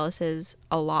bamboo trellises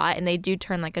a lot, and they do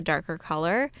turn like a darker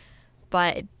color,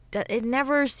 but it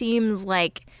never seems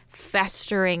like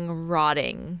festering,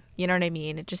 rotting. You know what I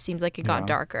mean? It just seems like it got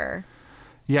darker.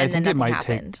 Yeah, I think it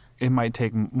might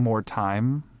take more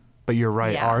time, but you're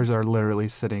right. Yeah. Ours are literally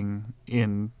sitting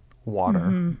in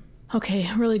water. Okay,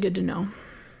 really good to know.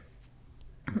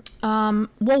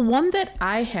 Well, one that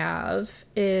I have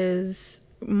is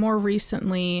more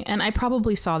recently, and I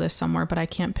probably saw this somewhere, but I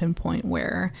can't pinpoint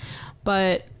where,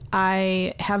 but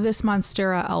I have this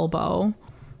Monstera elbow,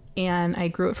 and I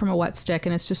grew it from a wet stick,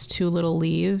 and it's just 2 little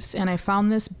leaves, and I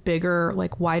found this bigger,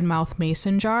 like, wide mouth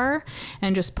mason jar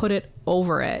and just put it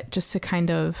over it just to kind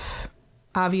of,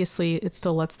 obviously it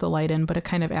still lets the light in, but it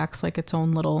kind of acts like its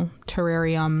own little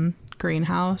terrarium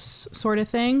greenhouse sort of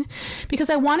thing,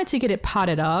 because I wanted to get it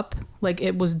potted up. Like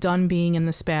it was done being in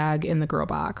the spag in the grow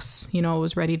box, you know, it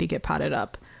was ready to get potted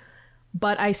up,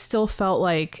 but I still felt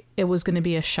like it was going to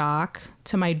be a shock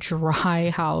to my dry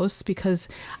house, because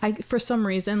for some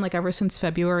reason, like ever since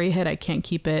February hit, I can't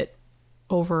keep it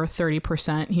over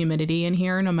 30% humidity in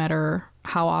here, no matter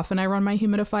how often I run my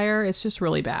humidifier. It's just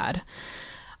really bad.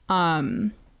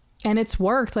 And it's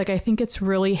worked. Like, I think it's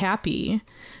really happy.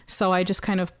 So I just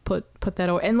kind of put that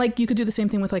over. And like, you could do the same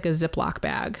thing with like a Ziploc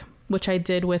bag, which I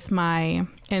did with my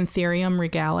Anthurium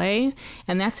regale.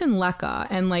 And that's in leca.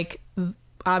 And like,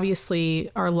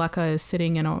 obviously our leca is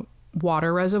sitting in a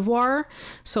water reservoir.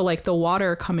 So like the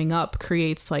water coming up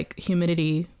creates like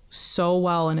humidity so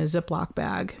well in a Ziploc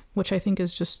bag, which I think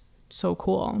is just so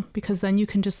cool, because then you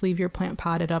can just leave your plant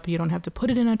potted up. You don't have to put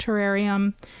it in a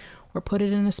terrarium or put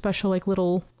it in a special like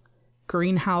little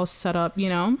greenhouse setup, you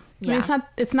know? Yeah. I mean,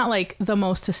 it's not like the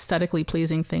most aesthetically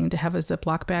pleasing thing to have a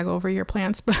Ziploc bag over your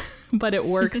plants, but it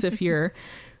works if you're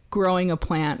growing a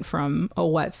plant from a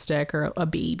wet stick or a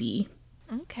baby.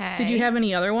 Okay. Did you have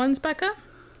any other ones, Becca?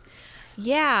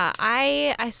 Yeah,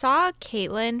 I saw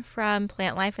Caitlin from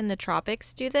Plant Life in the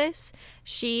Tropics do this.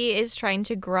 She is trying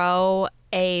to grow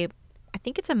I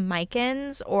think it's a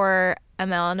Micans or a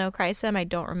Melanochrysum, I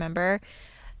don't remember,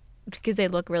 because they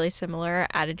look really similar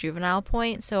at a juvenile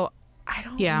point. So I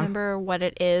don't remember what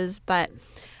it is, but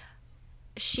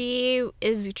she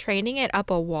is training it up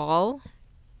a wall.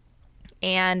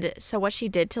 And so what she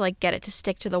did to like get it to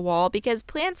stick to the wall, because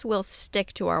plants will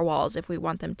stick to our walls if we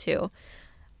want them to,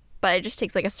 but it just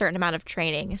takes like a certain amount of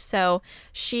training. So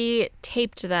she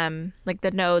taped them, like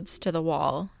the nodes, to the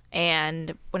wall.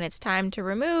 And when it's time to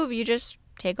remove, you just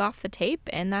take off the tape,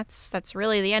 and that's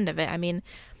really the end of it. I mean,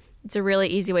 it's a really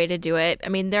easy way to do it. I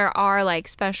mean, there are like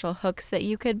special hooks that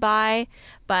you could buy,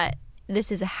 but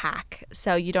this is a hack.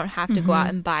 So you don't have to go out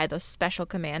and buy those special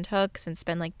command hooks and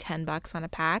spend like $10 on a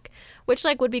pack, which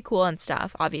like would be cool and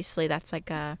stuff. Obviously, that's like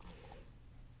a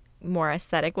more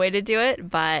aesthetic way to do it.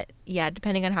 But yeah,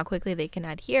 depending on how quickly they can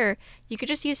adhere, you could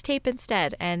just use tape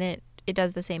instead, and it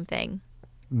does the same thing.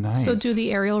 Nice. So do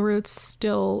the aerial roots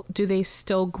still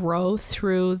grow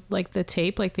through like the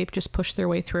tape? Like they just push their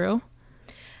way through?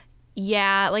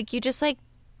 Yeah, like you just like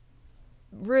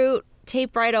root,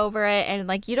 tape right over it, and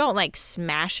like you don't like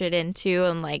smash it into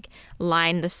and like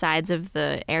line the sides of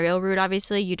the aerial root.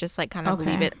 Obviously, you just like kind of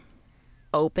leave it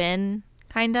open,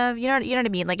 kind of. You know what I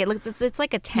mean? Like it's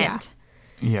like a tent.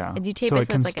 Yeah. And you tape so it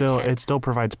so it's like a tent. It still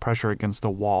provides pressure against the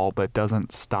wall, but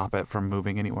doesn't stop it from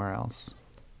moving anywhere else.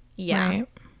 Yeah. Right.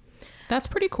 That's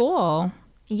pretty cool.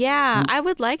 Yeah, I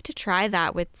would like to try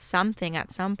that with something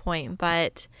at some point,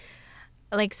 but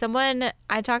like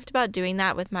I talked about doing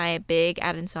that with my big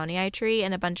Adansonii tree,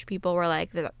 and a bunch of people were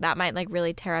like, that might like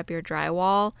really tear up your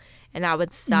drywall, and that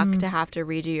would suck to have to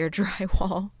redo your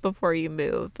drywall before you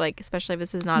move, like especially if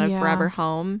this is not a forever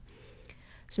home.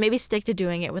 So maybe stick to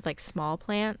doing it with like small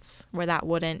plants where that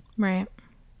wouldn't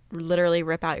literally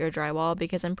rip out your drywall,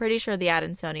 because I'm pretty sure the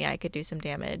Adansonii could do some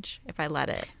damage if I let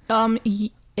it.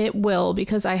 It will,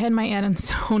 because I had my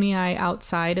Adansonii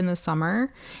outside in the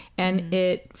summer, and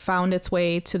it found its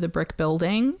way to the brick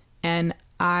building, and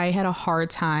I had a hard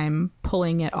time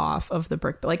pulling it off of the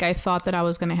brick. Like I thought that I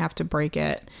was going to have to break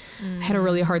it. I had a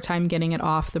really hard time getting it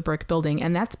off the brick building,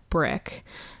 and that's brick.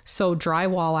 So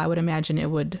drywall, I would imagine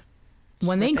it would,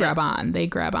 when they grab on.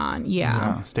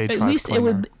 Yeah. Stage At 5 least clinger. it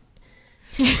would.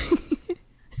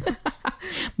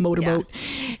 Motorboat.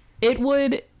 It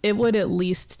would at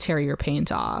least tear your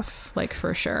paint off, like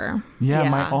for sure. Yeah.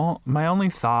 My only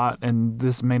thought, and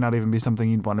this may not even be something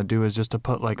you'd want to do, is just to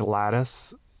put like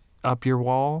lattice up your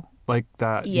wall, like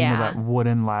that, you know, that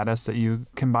wooden lattice that you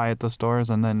can buy at the stores,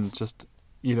 and then just,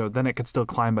 you know, then it could still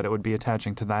climb, but it would be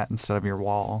attaching to that instead of your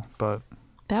wall. But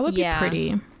that would be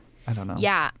pretty. I don't know.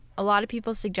 Yeah, a lot of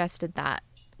people suggested that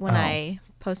when I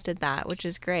posted that, which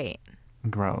is great.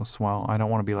 Gross. Well, I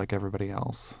don't want to be like everybody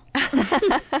else.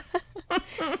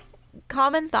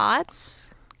 Common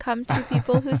thoughts come to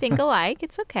people who think alike.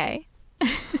 It's okay.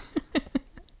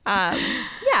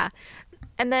 Yeah.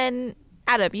 And then,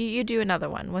 Adam, you do another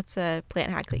one. What's a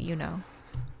plant hack that you know?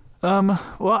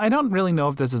 Well, I don't really know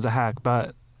if this is a hack,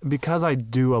 but because I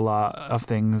do a lot of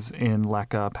things in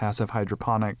LECA passive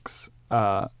hydroponics,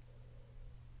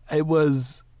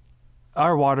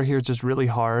 our water here is just really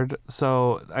hard.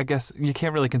 So I guess you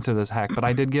can't really consider this a hack, but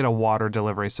I did get a water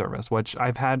delivery service, which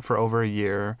I've had for over a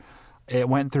year. It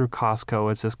went through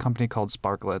Costco. It's this company called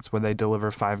Sparklets, where they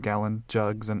deliver 5-gallon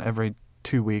jugs, and every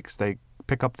 2 weeks they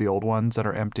pick up the old ones that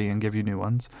are empty and give you new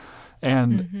ones.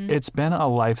 And it's been a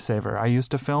lifesaver. I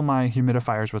used to fill my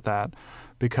humidifiers with that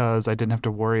because I didn't have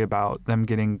to worry about them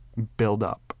getting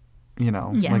buildup, you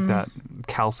know, like that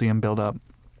calcium buildup.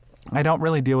 I don't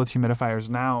really deal with humidifiers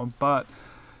now, but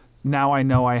now I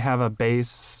know I have a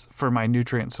base for my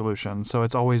nutrient solution, so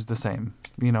it's always the same.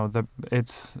 You know,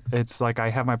 it's like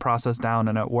I have my process down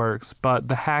and it works. But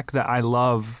the hack that I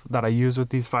love that I use with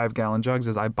these 5-gallon jugs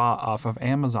is I bought off of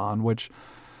Amazon, which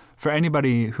for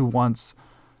anybody who wants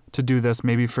to do this,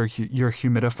 maybe for your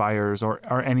humidifiers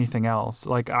or anything else,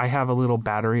 like I have a little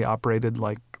battery operated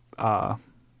like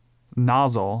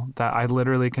nozzle that I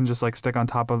literally can just like stick on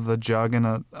top of the jug, and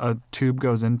a tube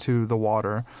goes into the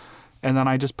water, and then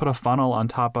I just put a funnel on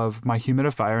top of my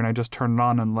humidifier and I just turn it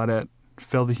on and let it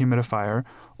fill the humidifier.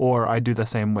 Or I do the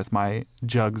same with my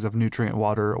jugs of nutrient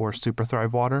water or Super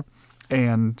Thrive water,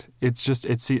 and it's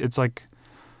like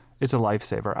it's a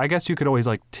lifesaver. I guess you could always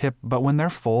like tip, but when they're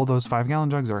full, those 5-gallon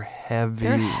jugs are heavy.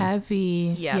 They're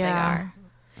heavy. Yeah, they are.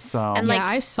 So and like,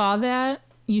 I saw that.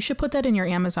 You should put that in your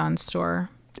Amazon store.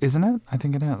 Isn't it? I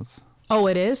think it is. Oh,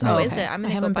 it is? Oh, okay. is it? I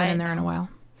haven't been in there in a while.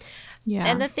 Yeah.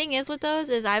 And the thing is with those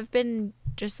is I've been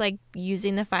just like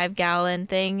using the 5-gallon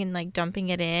thing and like dumping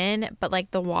it in, but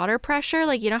like the water pressure,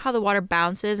 like you know how the water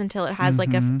bounces until it has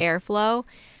like a airflow,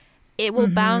 it will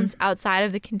bounce outside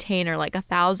of the container like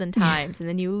 1,000 times, and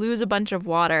then you lose a bunch of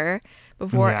water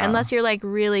before, unless you're like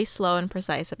really slow and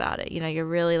precise about it. You know, you're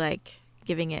really like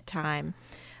giving it time.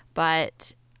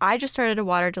 But I just started a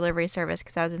water delivery service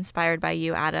because I was inspired by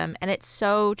you, Adam, and it's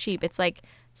so cheap. It's like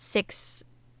 $12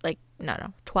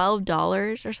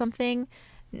 or something,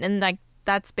 and like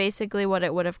that's basically what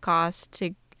it would have cost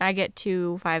to. I get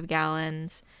 2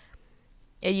 5-gallons.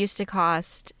 It used to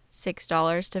cost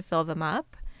 $6 to fill them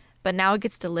up, but now it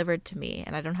gets delivered to me,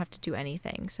 and I don't have to do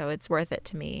anything, so it's worth it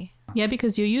to me. Yeah,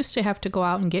 because you used to have to go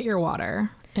out and get your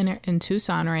water in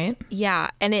Tucson, right?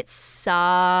 Yeah, and it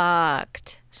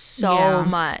sucked. so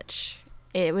much.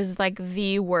 It was like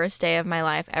the worst day of my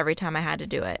life every time I had to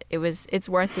do it. It's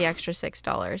worth the extra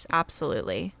 $6.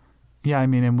 Absolutely. Yeah, I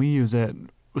mean, and we use it.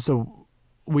 So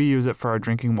we use it for our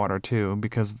drinking water too,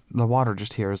 because the water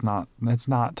just here is not.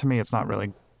 To me, it's not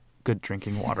really good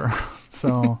drinking water.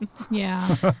 So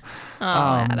yeah.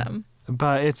 Adam.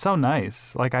 But it's so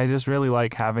nice. Like, I just really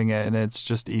like having it, and it's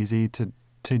just easy to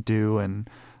do, and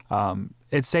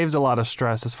it saves a lot of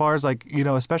stress as far as, like, you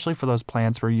know, especially for those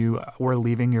plants where you were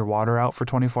leaving your water out for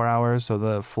 24 hours so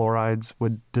the fluorides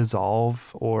would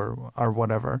dissolve or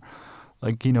whatever.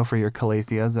 Like, you know, for your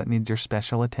calatheas that need your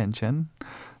special attention.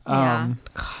 Yeah.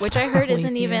 Which I heard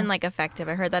isn't even like effective.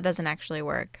 I heard that doesn't actually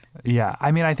work. Yeah.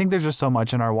 I mean, I think there's just so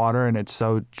much in our water, and it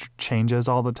so changes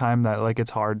all the time that, like,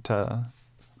 it's hard to...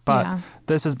 But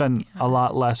this has been a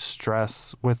lot less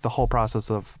stress with the whole process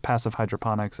of passive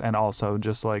hydroponics, and also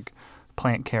just like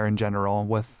plant care in general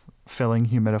with filling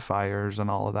humidifiers and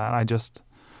all of that.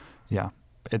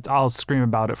 I'll scream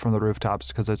about it from the rooftops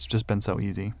because it's just been so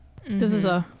easy. Mm-hmm. This is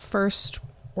a first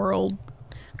world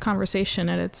conversation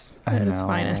at its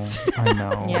finest. I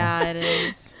know. Yeah, it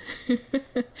is.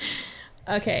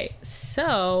 Okay,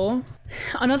 so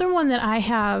another one that I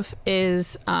have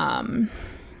is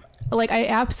like, I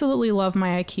absolutely love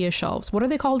my IKEA shelves. What are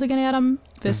they called again, Adam?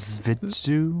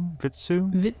 Vitsu.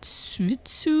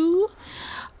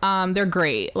 They're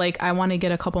great. Like, I want to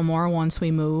get a couple more once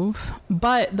we move.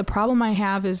 But the problem I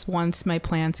have is once my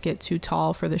plants get too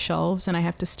tall for the shelves and I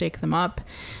have to stake them up,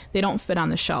 they don't fit on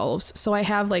the shelves. So I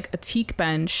have like a teak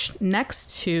bench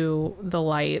next to the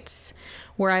lights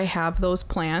where I have those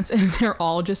plants, and they're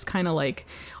all just kind of like,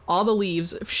 all the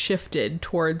leaves have shifted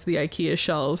towards the IKEA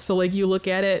shelves. So like, you look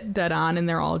at it dead on and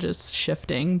they're all just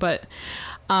shifting. But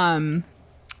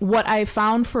what I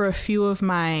found for a few of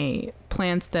my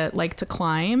plants that like to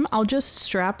climb, I'll just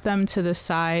strap them to the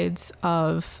sides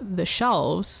of the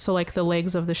shelves. So like the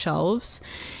legs of the shelves,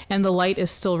 and the light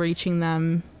is still reaching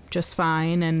them just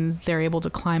fine, and they're able to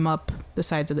climb up the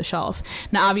sides of the shelf.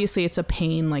 Now, obviously it's a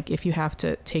pain, like if you have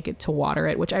to take it to water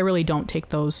it, which I really don't take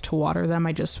those to water them.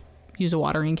 I just use a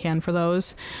watering can for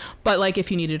those. But like,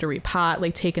 if you needed to repot,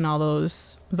 like taking all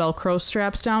those Velcro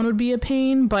straps down would be a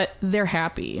pain, but they're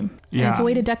happy. Yeah. And it's a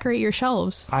way to decorate your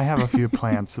shelves. I have a few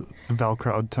plants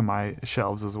Velcroed to my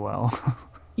shelves as well.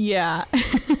 Yeah.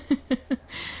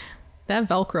 That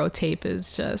Velcro tape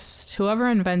is just, whoever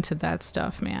invented that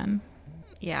stuff, man.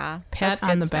 Yeah. Pat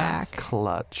on the back.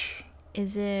 Clutch.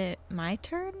 Is it my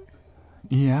turn?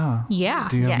 Yeah. Yeah.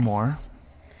 Do you have more?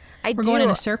 We're going in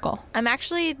a circle. I'm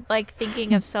actually like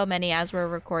thinking of so many as we're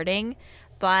recording,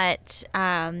 but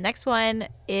next one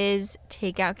is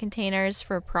takeout containers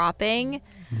for propping,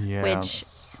 which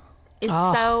is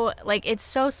so like, it's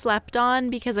so slept on,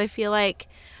 because I feel like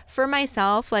for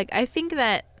myself, like I think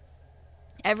that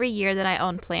every year that I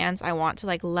own plants, I want to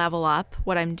like level up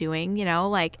what I'm doing, you know,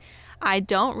 like I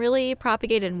don't really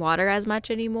propagate in water as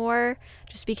much anymore,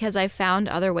 just because I found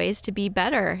other ways to be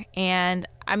better. And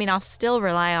I mean, I'll still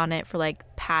rely on it for like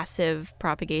passive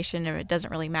propagation, and it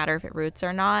doesn't really matter if it roots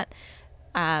or not,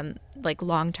 like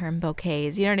long-term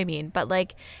bouquets, you know what I mean? But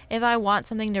like, if I want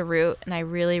something to root and I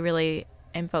really, really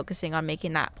am focusing on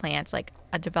making that plant like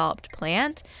a developed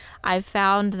plant, I've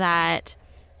found that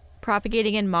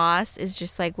propagating in moss is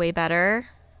just like way better.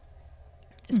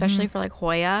 Especially for like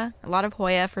Hoya. A lot of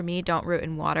Hoya for me don't root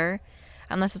in water.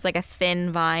 Unless it's like a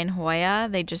thin vine Hoya,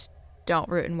 they just don't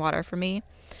root in water for me.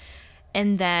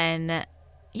 And then,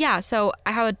 yeah, so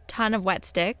I have a ton of wet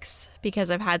sticks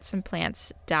because I've had some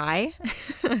plants die,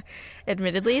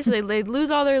 admittedly. So they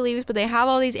lose all their leaves, but they have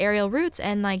all these aerial roots,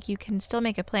 and like you can still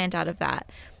make a plant out of that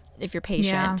if you're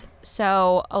patient. Yeah.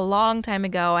 So a long time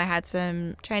ago, I had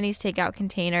some Chinese takeout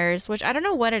containers, which I don't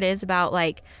know what it is about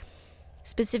like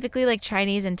specifically like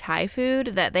Chinese and Thai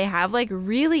food, that they have like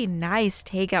really nice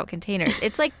takeout containers.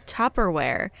 It's like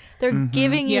Tupperware. They're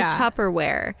giving you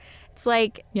Tupperware. It's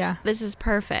like, this is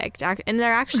perfect. And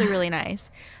they're actually really nice.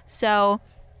 So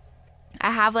I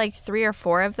have like 3 or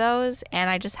 4 of those, and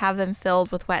I just have them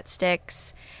filled with wet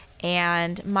sticks.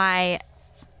 And my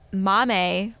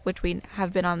mame, which we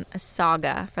have been on a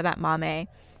saga for that mame,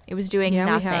 it was doing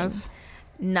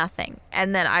nothing.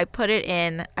 And then I put it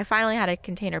in, I finally had a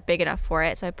container big enough for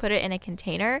it, so I put it in a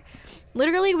container.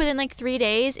 Literally within like 3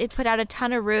 days, it put out a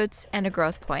ton of roots and a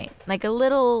growth point, like a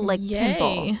little like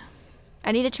pimple.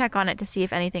 I need to check on it to see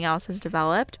if anything else has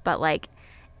developed, but like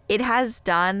it has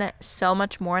done so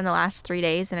much more in the last 3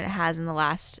 days than it has in the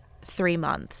last 3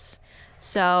 months.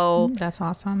 So that's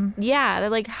awesome. Yeah, the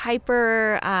like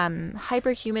hyper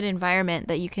humid environment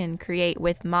that you can create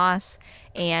with moss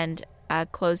and a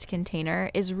closed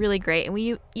container is really great. And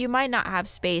you might not have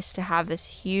space to have this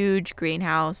huge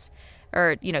greenhouse,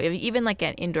 or, you know, even like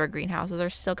an indoor greenhouse. Those are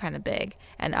still kind of big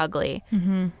and ugly.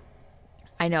 Mm-hmm.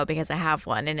 I know, because I have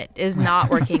one and it is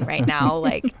not working right now.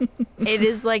 Like, it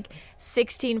is like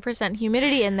 16%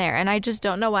 humidity in there, and I just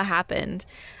don't know what happened,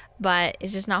 but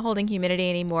it's just not holding humidity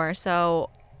anymore. So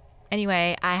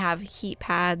anyway, I have heat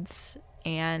pads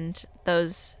and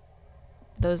those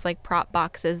like prop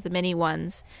boxes, the mini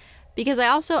ones, because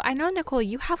I know, Nicole,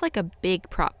 you have like a big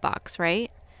prop box,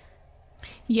 right?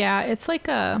 Yeah,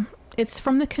 it's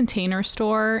from the Container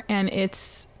Store, and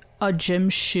it's a gym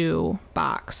shoe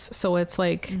box. So it's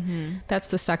like, that's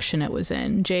the section it was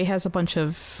in. Jay has a bunch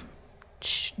of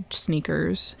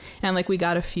sneakers, and like we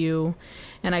got a few,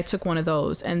 and I took one of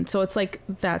those, and so it's like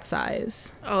that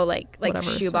size. Oh, like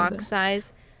shoebox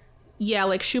size? Yeah,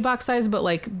 like shoebox size, but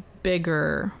like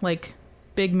bigger, like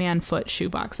big man foot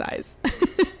shoebox size.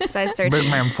 Size 13. Big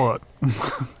man foot.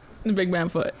 Big man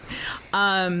foot.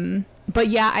 But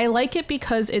yeah, I like it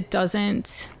because it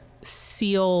doesn't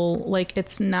seal, like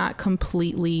it's not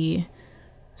completely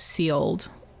sealed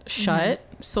shut.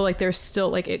 So like there's still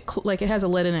like it has a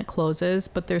lid and it closes,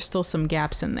 but there's still some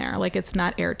gaps in there. Like it's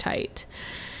not airtight.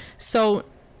 So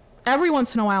every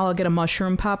once in a while I'll get a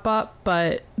mushroom pop up,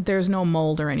 but there's no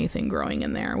mold or anything growing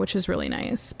in there, which is really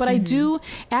nice. But I do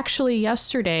actually,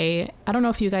 yesterday, I don't know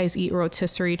if you guys eat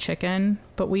rotisserie chicken,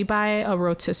 but we buy a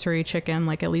rotisserie chicken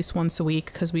like at least once a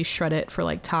week because we shred it for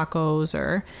like tacos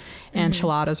or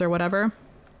enchiladas or whatever.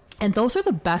 And those are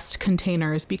the best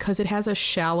containers because it has a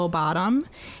shallow bottom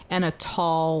and a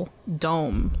tall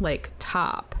dome like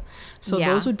top. So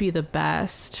those would be the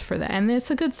best for that. And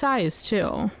it's a good size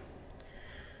too.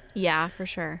 Yeah, for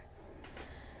sure.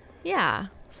 Yeah.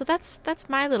 So that's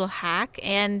my little hack.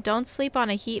 And don't sleep on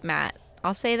a heat mat.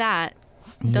 I'll say that.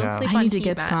 Don't sleep on heat mats. I need to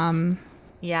get some.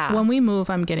 Yeah. When we move,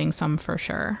 I'm getting some for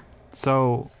sure.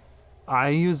 So I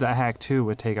use that hack too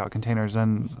with takeout containers,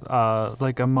 and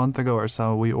like a month ago or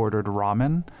so we ordered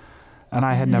ramen, and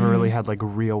I had never really had like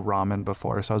real ramen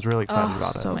before, so I was really excited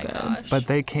about it. So good. Gosh. But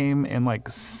they came in like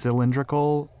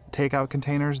cylindrical takeout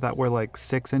containers that were like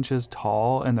 6 inches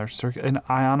tall, and they're and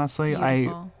I honestly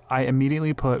Beautiful. I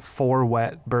immediately put 4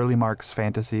 wet Burley Marks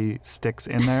Fantasy sticks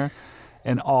in there,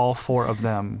 and all 4 of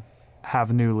them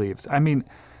have new leaves. I mean,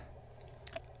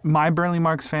 my Burley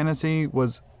Marks Fantasy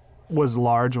was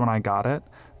large when I got it,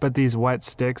 but these wet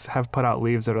sticks have put out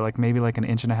leaves that are like maybe like 1.5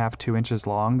 inches, 2 inches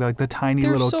long. They're like the tiny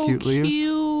They're little so cute leaves.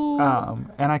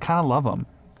 And I kind of love them.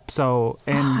 So,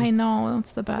 and I know,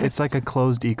 it's the best. it's like a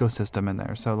closed ecosystem in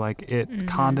there. So like it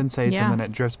condensates and then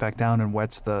it drips back down and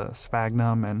wets the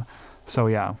sphagnum. And so,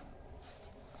 yeah,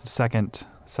 second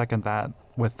that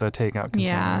with the takeout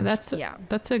containers. Yeah,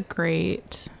 that's a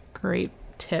great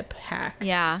tip hack.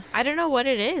 Yeah. I don't know what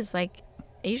it is. Like,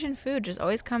 Asian food just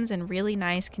always comes in really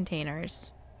nice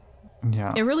containers.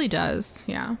 Yeah. It really does.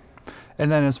 Yeah.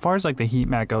 And then as far as like the heat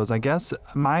mat goes, I guess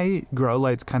my grow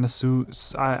lights kind of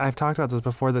I've talked about this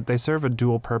before, that they serve a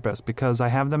dual purpose, because I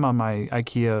have them on my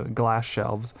IKEA glass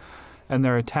shelves and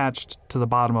they're attached to the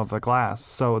bottom of the glass.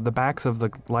 So the backs of the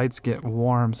lights get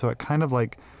warm, so it kind of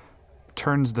like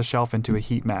turns the shelf into a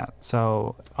heat mat.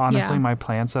 So honestly, my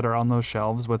plants that are on those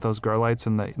shelves with those grow lights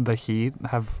and the heat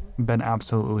have been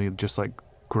absolutely just like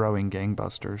growing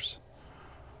gangbusters.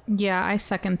 Yeah, I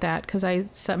second that because I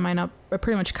set mine up. I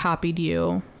pretty much copied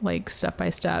you, like step by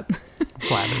step.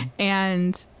 Flattered.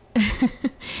 And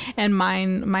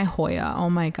my Hoya, oh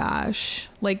my gosh,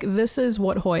 like this is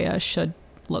what Hoya should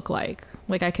look like.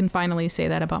 Like I can finally say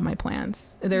that about my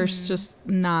plants. There's just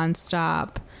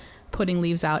nonstop putting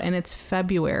leaves out, and it's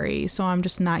February, so I'm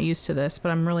just not used to this, but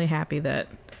I'm really happy that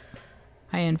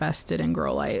I invested in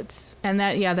grow lights. And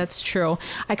that's true.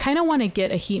 I kind of want to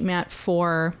get a heat mat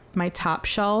for my top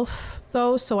shelf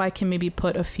though, so I can maybe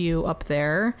put a few up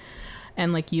there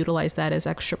and like utilize that as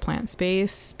extra plant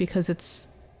space, because it's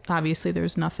obviously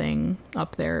there's nothing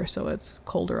up there, so it's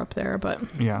colder up there. But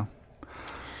yeah.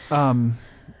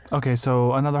 Okay,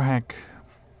 so another hack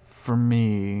for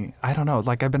me, I don't know,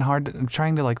 like I'm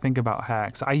trying to like think about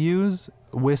hacks. I use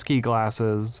whiskey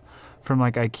glasses from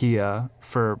like IKEA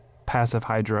for passive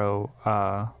hydro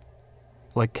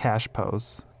like cash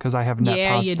posts, because I have net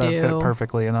pots that fit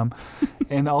perfectly in them.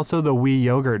 And also the wee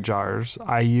yogurt jars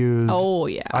I use.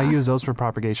 I use those for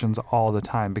propagations all the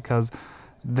time, because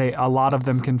a lot of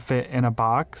them can fit in a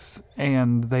box,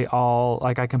 and they all,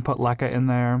 like, I can put leca in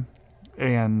there,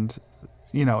 and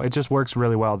you know, it just works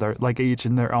really well. They're like each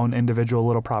in their own individual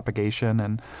little propagation,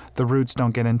 and the roots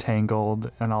don't get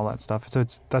entangled and all that stuff. So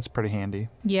that's pretty handy.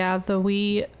 Yeah, the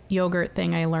wee yogurt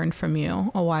thing I learned from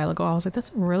you a while ago. I was like,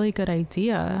 that's a really good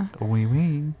idea.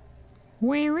 Wee.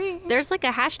 There's like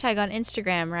a hashtag on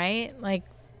Instagram, right? Like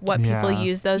what people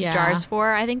use those jars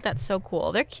for. I think that's so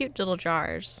cool. They're cute little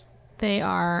jars. They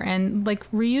are. And like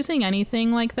reusing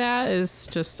anything like that is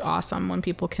just awesome when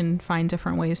people can find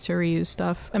different ways to reuse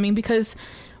stuff. I mean, because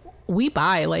we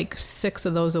buy like 6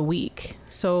 of those a week.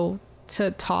 So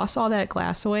to toss all that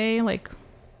glass away, like,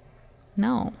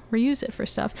 no, reuse it for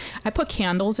stuff. I put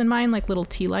candles in mine, like little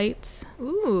tea lights.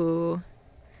 Ooh.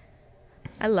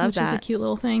 I love that. Which is a cute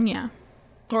little thing, yeah.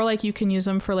 Or like you can use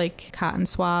them for like cotton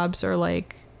swabs or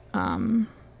like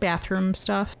bathroom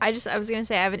stuff. I was gonna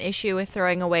say I have an issue with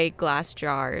throwing away glass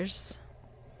jars.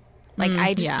 Like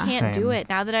I just can't do it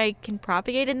now that I can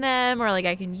propagate in them or like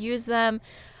I can use them.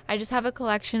 I just have a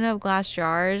collection of glass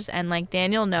jars, and like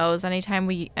Daniel knows anytime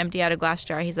we empty out a glass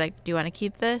jar, he's like, do you want to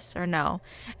keep this or no?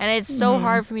 And it's so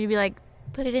hard for me to be like,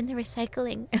 put it in the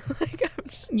recycling. Like,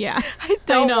 I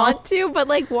don't want to, but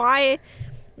like why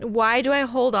do I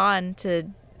hold on to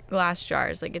glass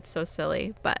jars? Like, it's so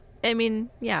silly. But I mean,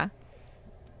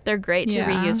 they're great to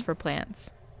reuse for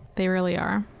plants. They really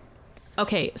are.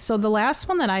 Okay, so the last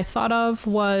one that I thought of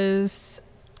was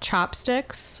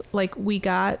chopsticks. Like we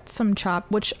got some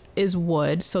which is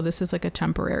wood, so this is like a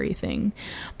temporary thing.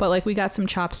 But like we got some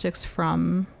chopsticks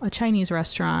from a Chinese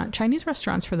restaurant. Chinese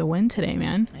restaurants for the win today,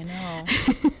 man. I know.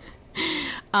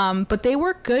 But they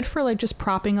work good for like just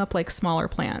propping up like smaller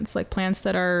plants, like plants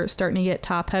that are starting to get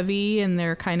top heavy and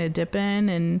they're kind of dipping,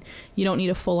 and you don't need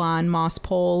a full-on moss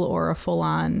pole or a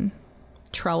full-on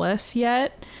trellis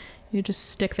yet. You just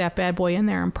stick that bad boy in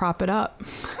there and prop it up.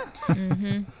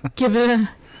 Give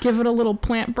it a little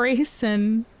plant brace,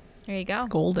 and there you go. It's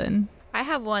golden. I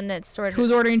have one that's sort of...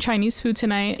 Who's ordering Chinese food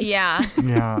tonight? Yeah.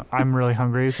 Yeah, I'm really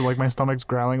hungry, so like my stomach's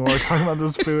growling while we're talking about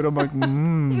this food. I'm like,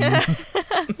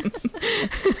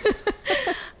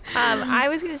 I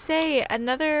was going to say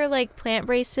another like plant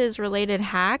braces related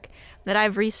hack that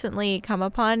I've recently come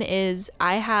upon is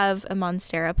I have a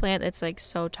Monstera plant that's like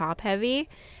so top heavy,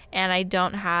 and I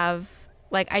don't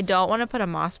want to put a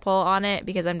moss pole on it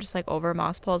because I'm just like over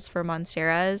moss poles for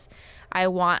Monsteras. I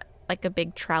want like a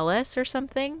big trellis or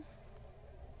something.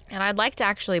 And I'd like to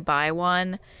actually buy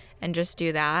one and just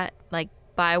do that. Like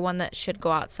buy one that should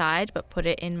go outside, but put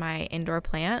it in my indoor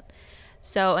plant.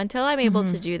 So until I'm able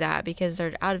to do that, because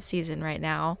they're out of season right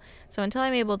now. So until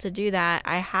I'm able to do that,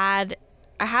 I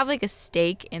have like a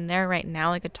stake in there right now,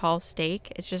 like a tall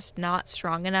stake. It's just not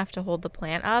strong enough to hold the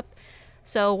plant up.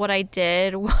 So what I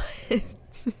did was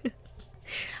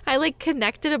I like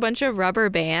connected a bunch of rubber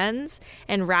bands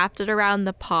and wrapped it around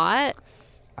the pot.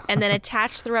 And then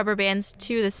attach the rubber bands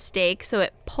to the stake so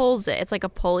it pulls it. It's like a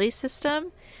pulley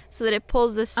system so that it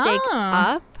pulls the stake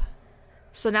up.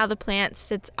 So now the plant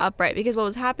sits upright, because what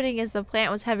was happening is the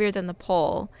plant was heavier than the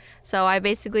pole. So I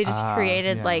basically just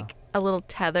created like a little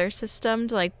tether system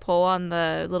to like pull on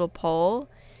the little pole.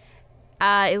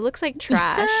 It looks like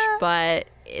trash, but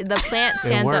the plant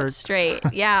stands up straight.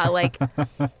 Yeah, like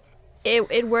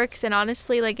it works. And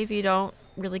honestly, like if you don't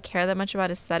really care that much about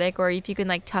aesthetic, or if you can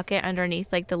like tuck it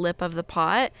underneath like the lip of the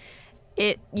pot,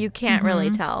 you can't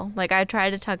really tell. Like I tried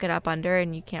to tuck it up under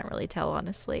and you can't really tell,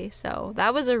 honestly. So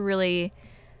that was a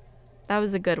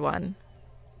good one.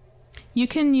 You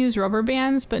can use rubber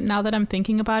bands, but now that I'm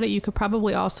thinking about it, you could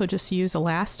probably also just use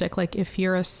elastic. Like if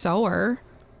you're a sewer,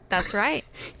 that's right.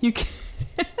 You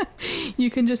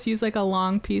can just use like a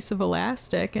long piece of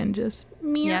elastic and just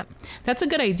That's a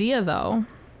good idea though.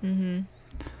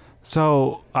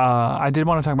 So I did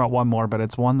want to talk about one more, but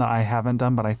it's one that I haven't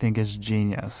done, but I think is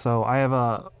genius. So I have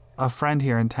a friend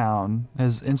here in town.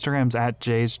 His Instagram's at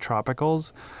Jay's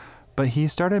Tropicals, but he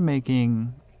started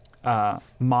making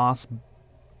moss.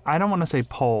 I don't want to say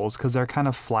poles because they're kind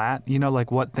of flat. You know, like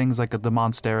what things like the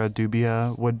Monstera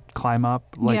dubia would climb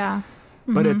up. Like, yeah.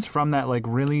 But it's from that like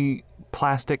really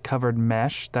plastic covered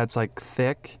mesh that's like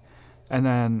thick, and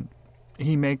then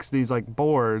he makes these like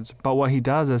boards. But what he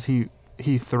does is he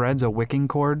threads a wicking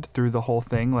cord through the whole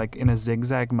thing, like in a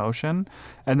zigzag motion,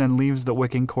 and then leaves the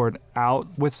wicking cord out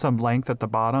with some length at the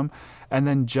bottom, and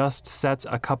then just sets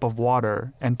a cup of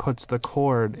water and puts the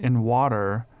cord in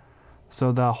water,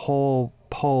 so the whole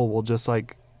pole will just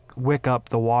like wick up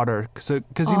the water. So,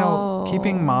 because you know,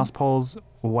 keeping moss poles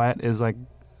wet is like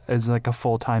a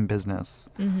full-time business.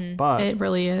 But it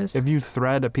really is. If you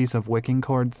thread a piece of wicking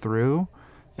cord through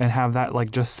and have that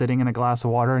like just sitting in a glass of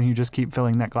water, and you just keep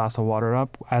filling that glass of water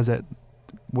up as it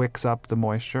wicks up the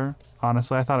moisture.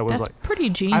 Honestly, I thought it was That's pretty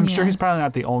genius. I'm sure he's probably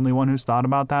not the only one who's thought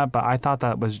about that, but I thought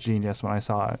that was genius when I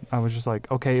saw it. I was just like,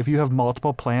 okay, if you have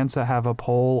multiple plants that have a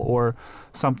pole or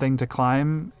something to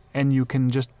climb, and you can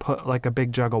just put like a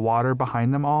big jug of water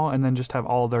behind them all, and then just have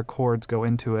all their cords go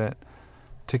into it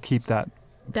to keep that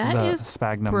That is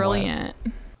sphagnum brilliant.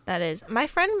 wet. That is. My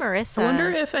friend Marissa. I wonder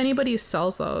if anybody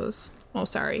sells those. Oh,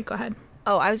 sorry. Go ahead.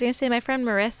 Oh, I was going to say my friend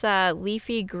Marissa,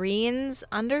 Leafy Greens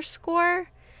 _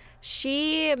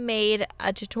 she made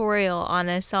a tutorial on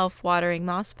a self-watering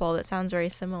moss pole that sounds very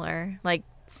similar. Like,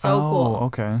 so cool. Oh,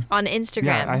 okay. On Instagram.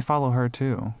 Yeah, I follow her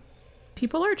too.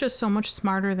 People are just so much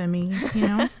smarter than me, you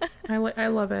know? I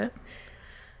love it.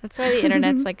 That's why the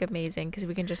internet's like amazing, because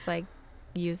we can just like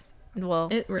use,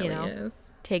 it really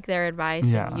is. Take their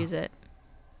advice and use it.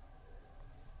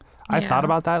 I've thought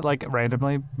about that like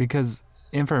randomly because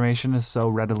information is so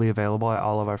readily available at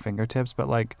all of our fingertips, but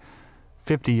like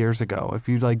 50 years ago, if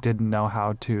you like didn't know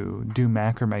how to do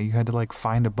macrame, you had to like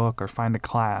find a book or find a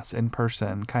class in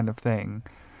person kind of thing.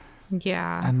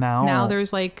 Yeah. And now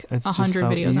there's like 100 so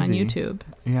videos on easy. YouTube.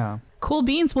 Yeah. Cool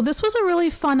beans. Well, this was a really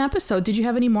fun episode. Did you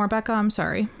have any more, Becca? I'm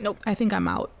sorry. Nope. I think I'm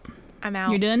out. I'm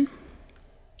out. You're done?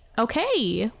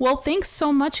 Okay. Well, thanks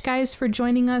so much, guys, for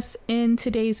joining us in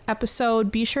today's episode.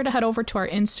 Be sure to head over to our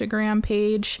Instagram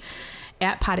page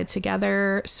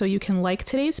 @PotedTogether so you can like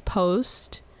today's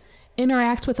post.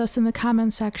 Interact with us in the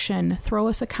comment section. Throw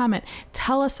us a comment.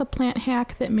 Tell us a plant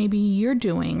hack that maybe you're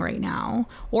doing right now,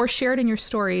 or share it in your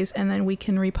stories and then we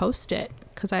can repost it,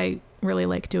 because I really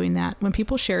like doing that. When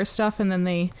people share stuff and then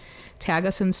they tag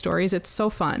us in stories, it's so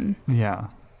fun. Yeah.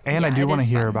 And I do want to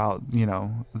hear about,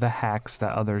 the hacks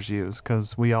that others use,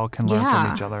 because we all can learn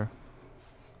from each other.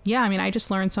 Yeah, I mean, I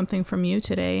just learned something from you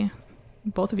today,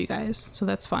 both of you guys, so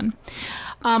that's fun.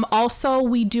 Also,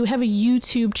 we do have a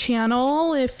YouTube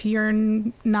channel. If you're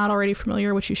not already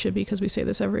familiar, which you should be because we say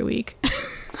this every week,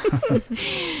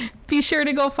 be sure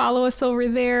to go follow us over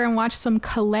there and watch some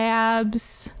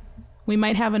collabs. We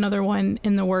might have another one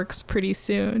in the works pretty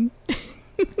soon.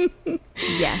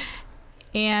 Yes.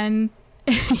 And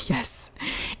yes,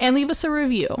 and leave us a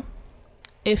review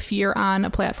if you're on a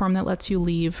platform that lets you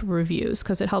leave reviews,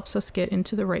 because it helps us get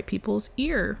into the right people's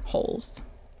ear holes.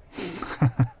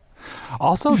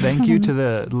 Also, thank you to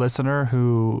the listener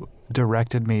who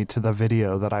directed me to the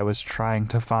video that I was trying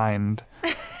to find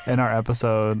in our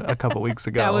episode a couple weeks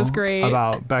ago. That was great.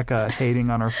 About Becca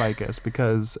hating on her ficus,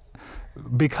 because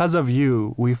of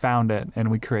you, we found it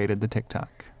and we created the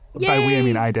TikTok. Yay! By we, I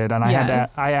mean I did, and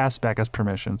I asked Becca's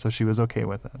permission, so she was okay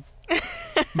with it.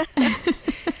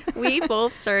 We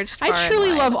both searched far I truly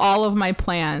and love wide. all of my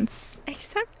plants.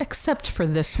 Except for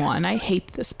this one. I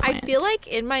hate this plant. I feel like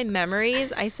in my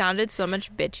memories, I sounded so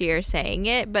much bitchier saying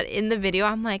it, but in the video,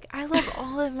 I'm like, I love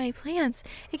all of my plants,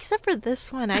 except for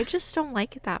this one. I just don't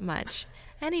like it that much.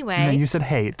 Anyway. No, you said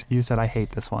hate. You said I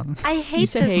hate this one. I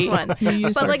hate this one. But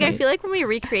like, hate. I feel like when we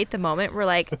recreate the moment, we're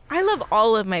like, I love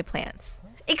all of my plants.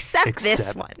 Except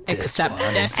this one. Except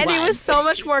this And one. it was so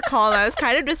much more calm. I was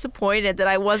kind of disappointed that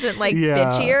I wasn't like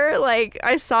bitchier. Like,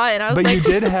 I saw it and I was but like... you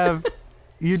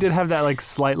did have that like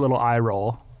slight little eye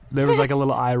roll. There was like a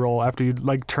little eye roll after you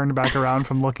like turned back around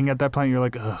from looking at that plant. You're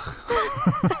like, ugh.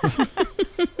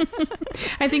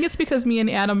 I think it's because me and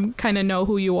Adam kind of know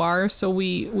who you are, so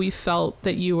we felt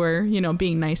that you were,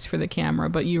 being nice for the camera,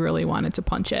 but you really wanted to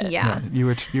punch it. Yeah. You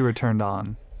were turned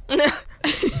on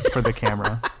for the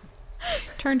camera.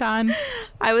 Turned on.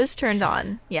 I was turned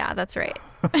on. Yeah, that's right.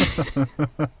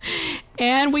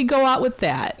 And we go out with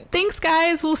that. Thanks,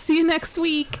 guys. We'll see you next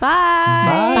week.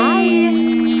 Bye.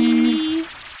 Bye.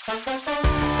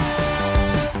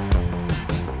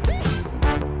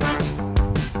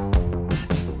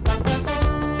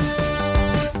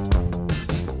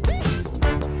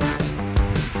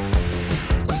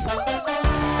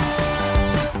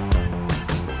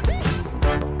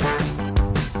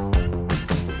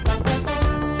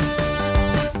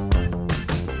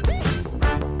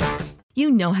 You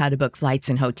know how to book flights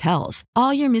and hotels.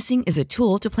 All you're missing is a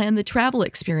tool to plan the travel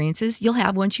experiences you'll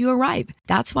have once you arrive.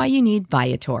 That's why you need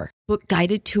Viator. Book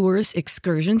guided tours,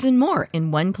 excursions, and more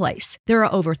in one place. There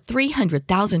are over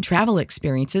 300,000 travel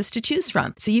experiences to choose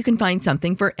from, so you can find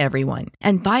something for everyone.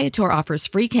 And Viator offers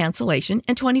free cancellation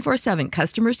and 24/7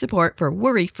 customer support for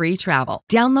worry-free travel.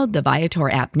 Download the Viator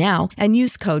app now and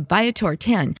use code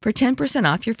Viator10 for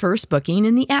 10% off your first booking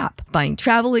in the app. Find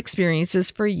travel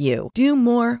experiences for you. Do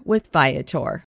more with Viator.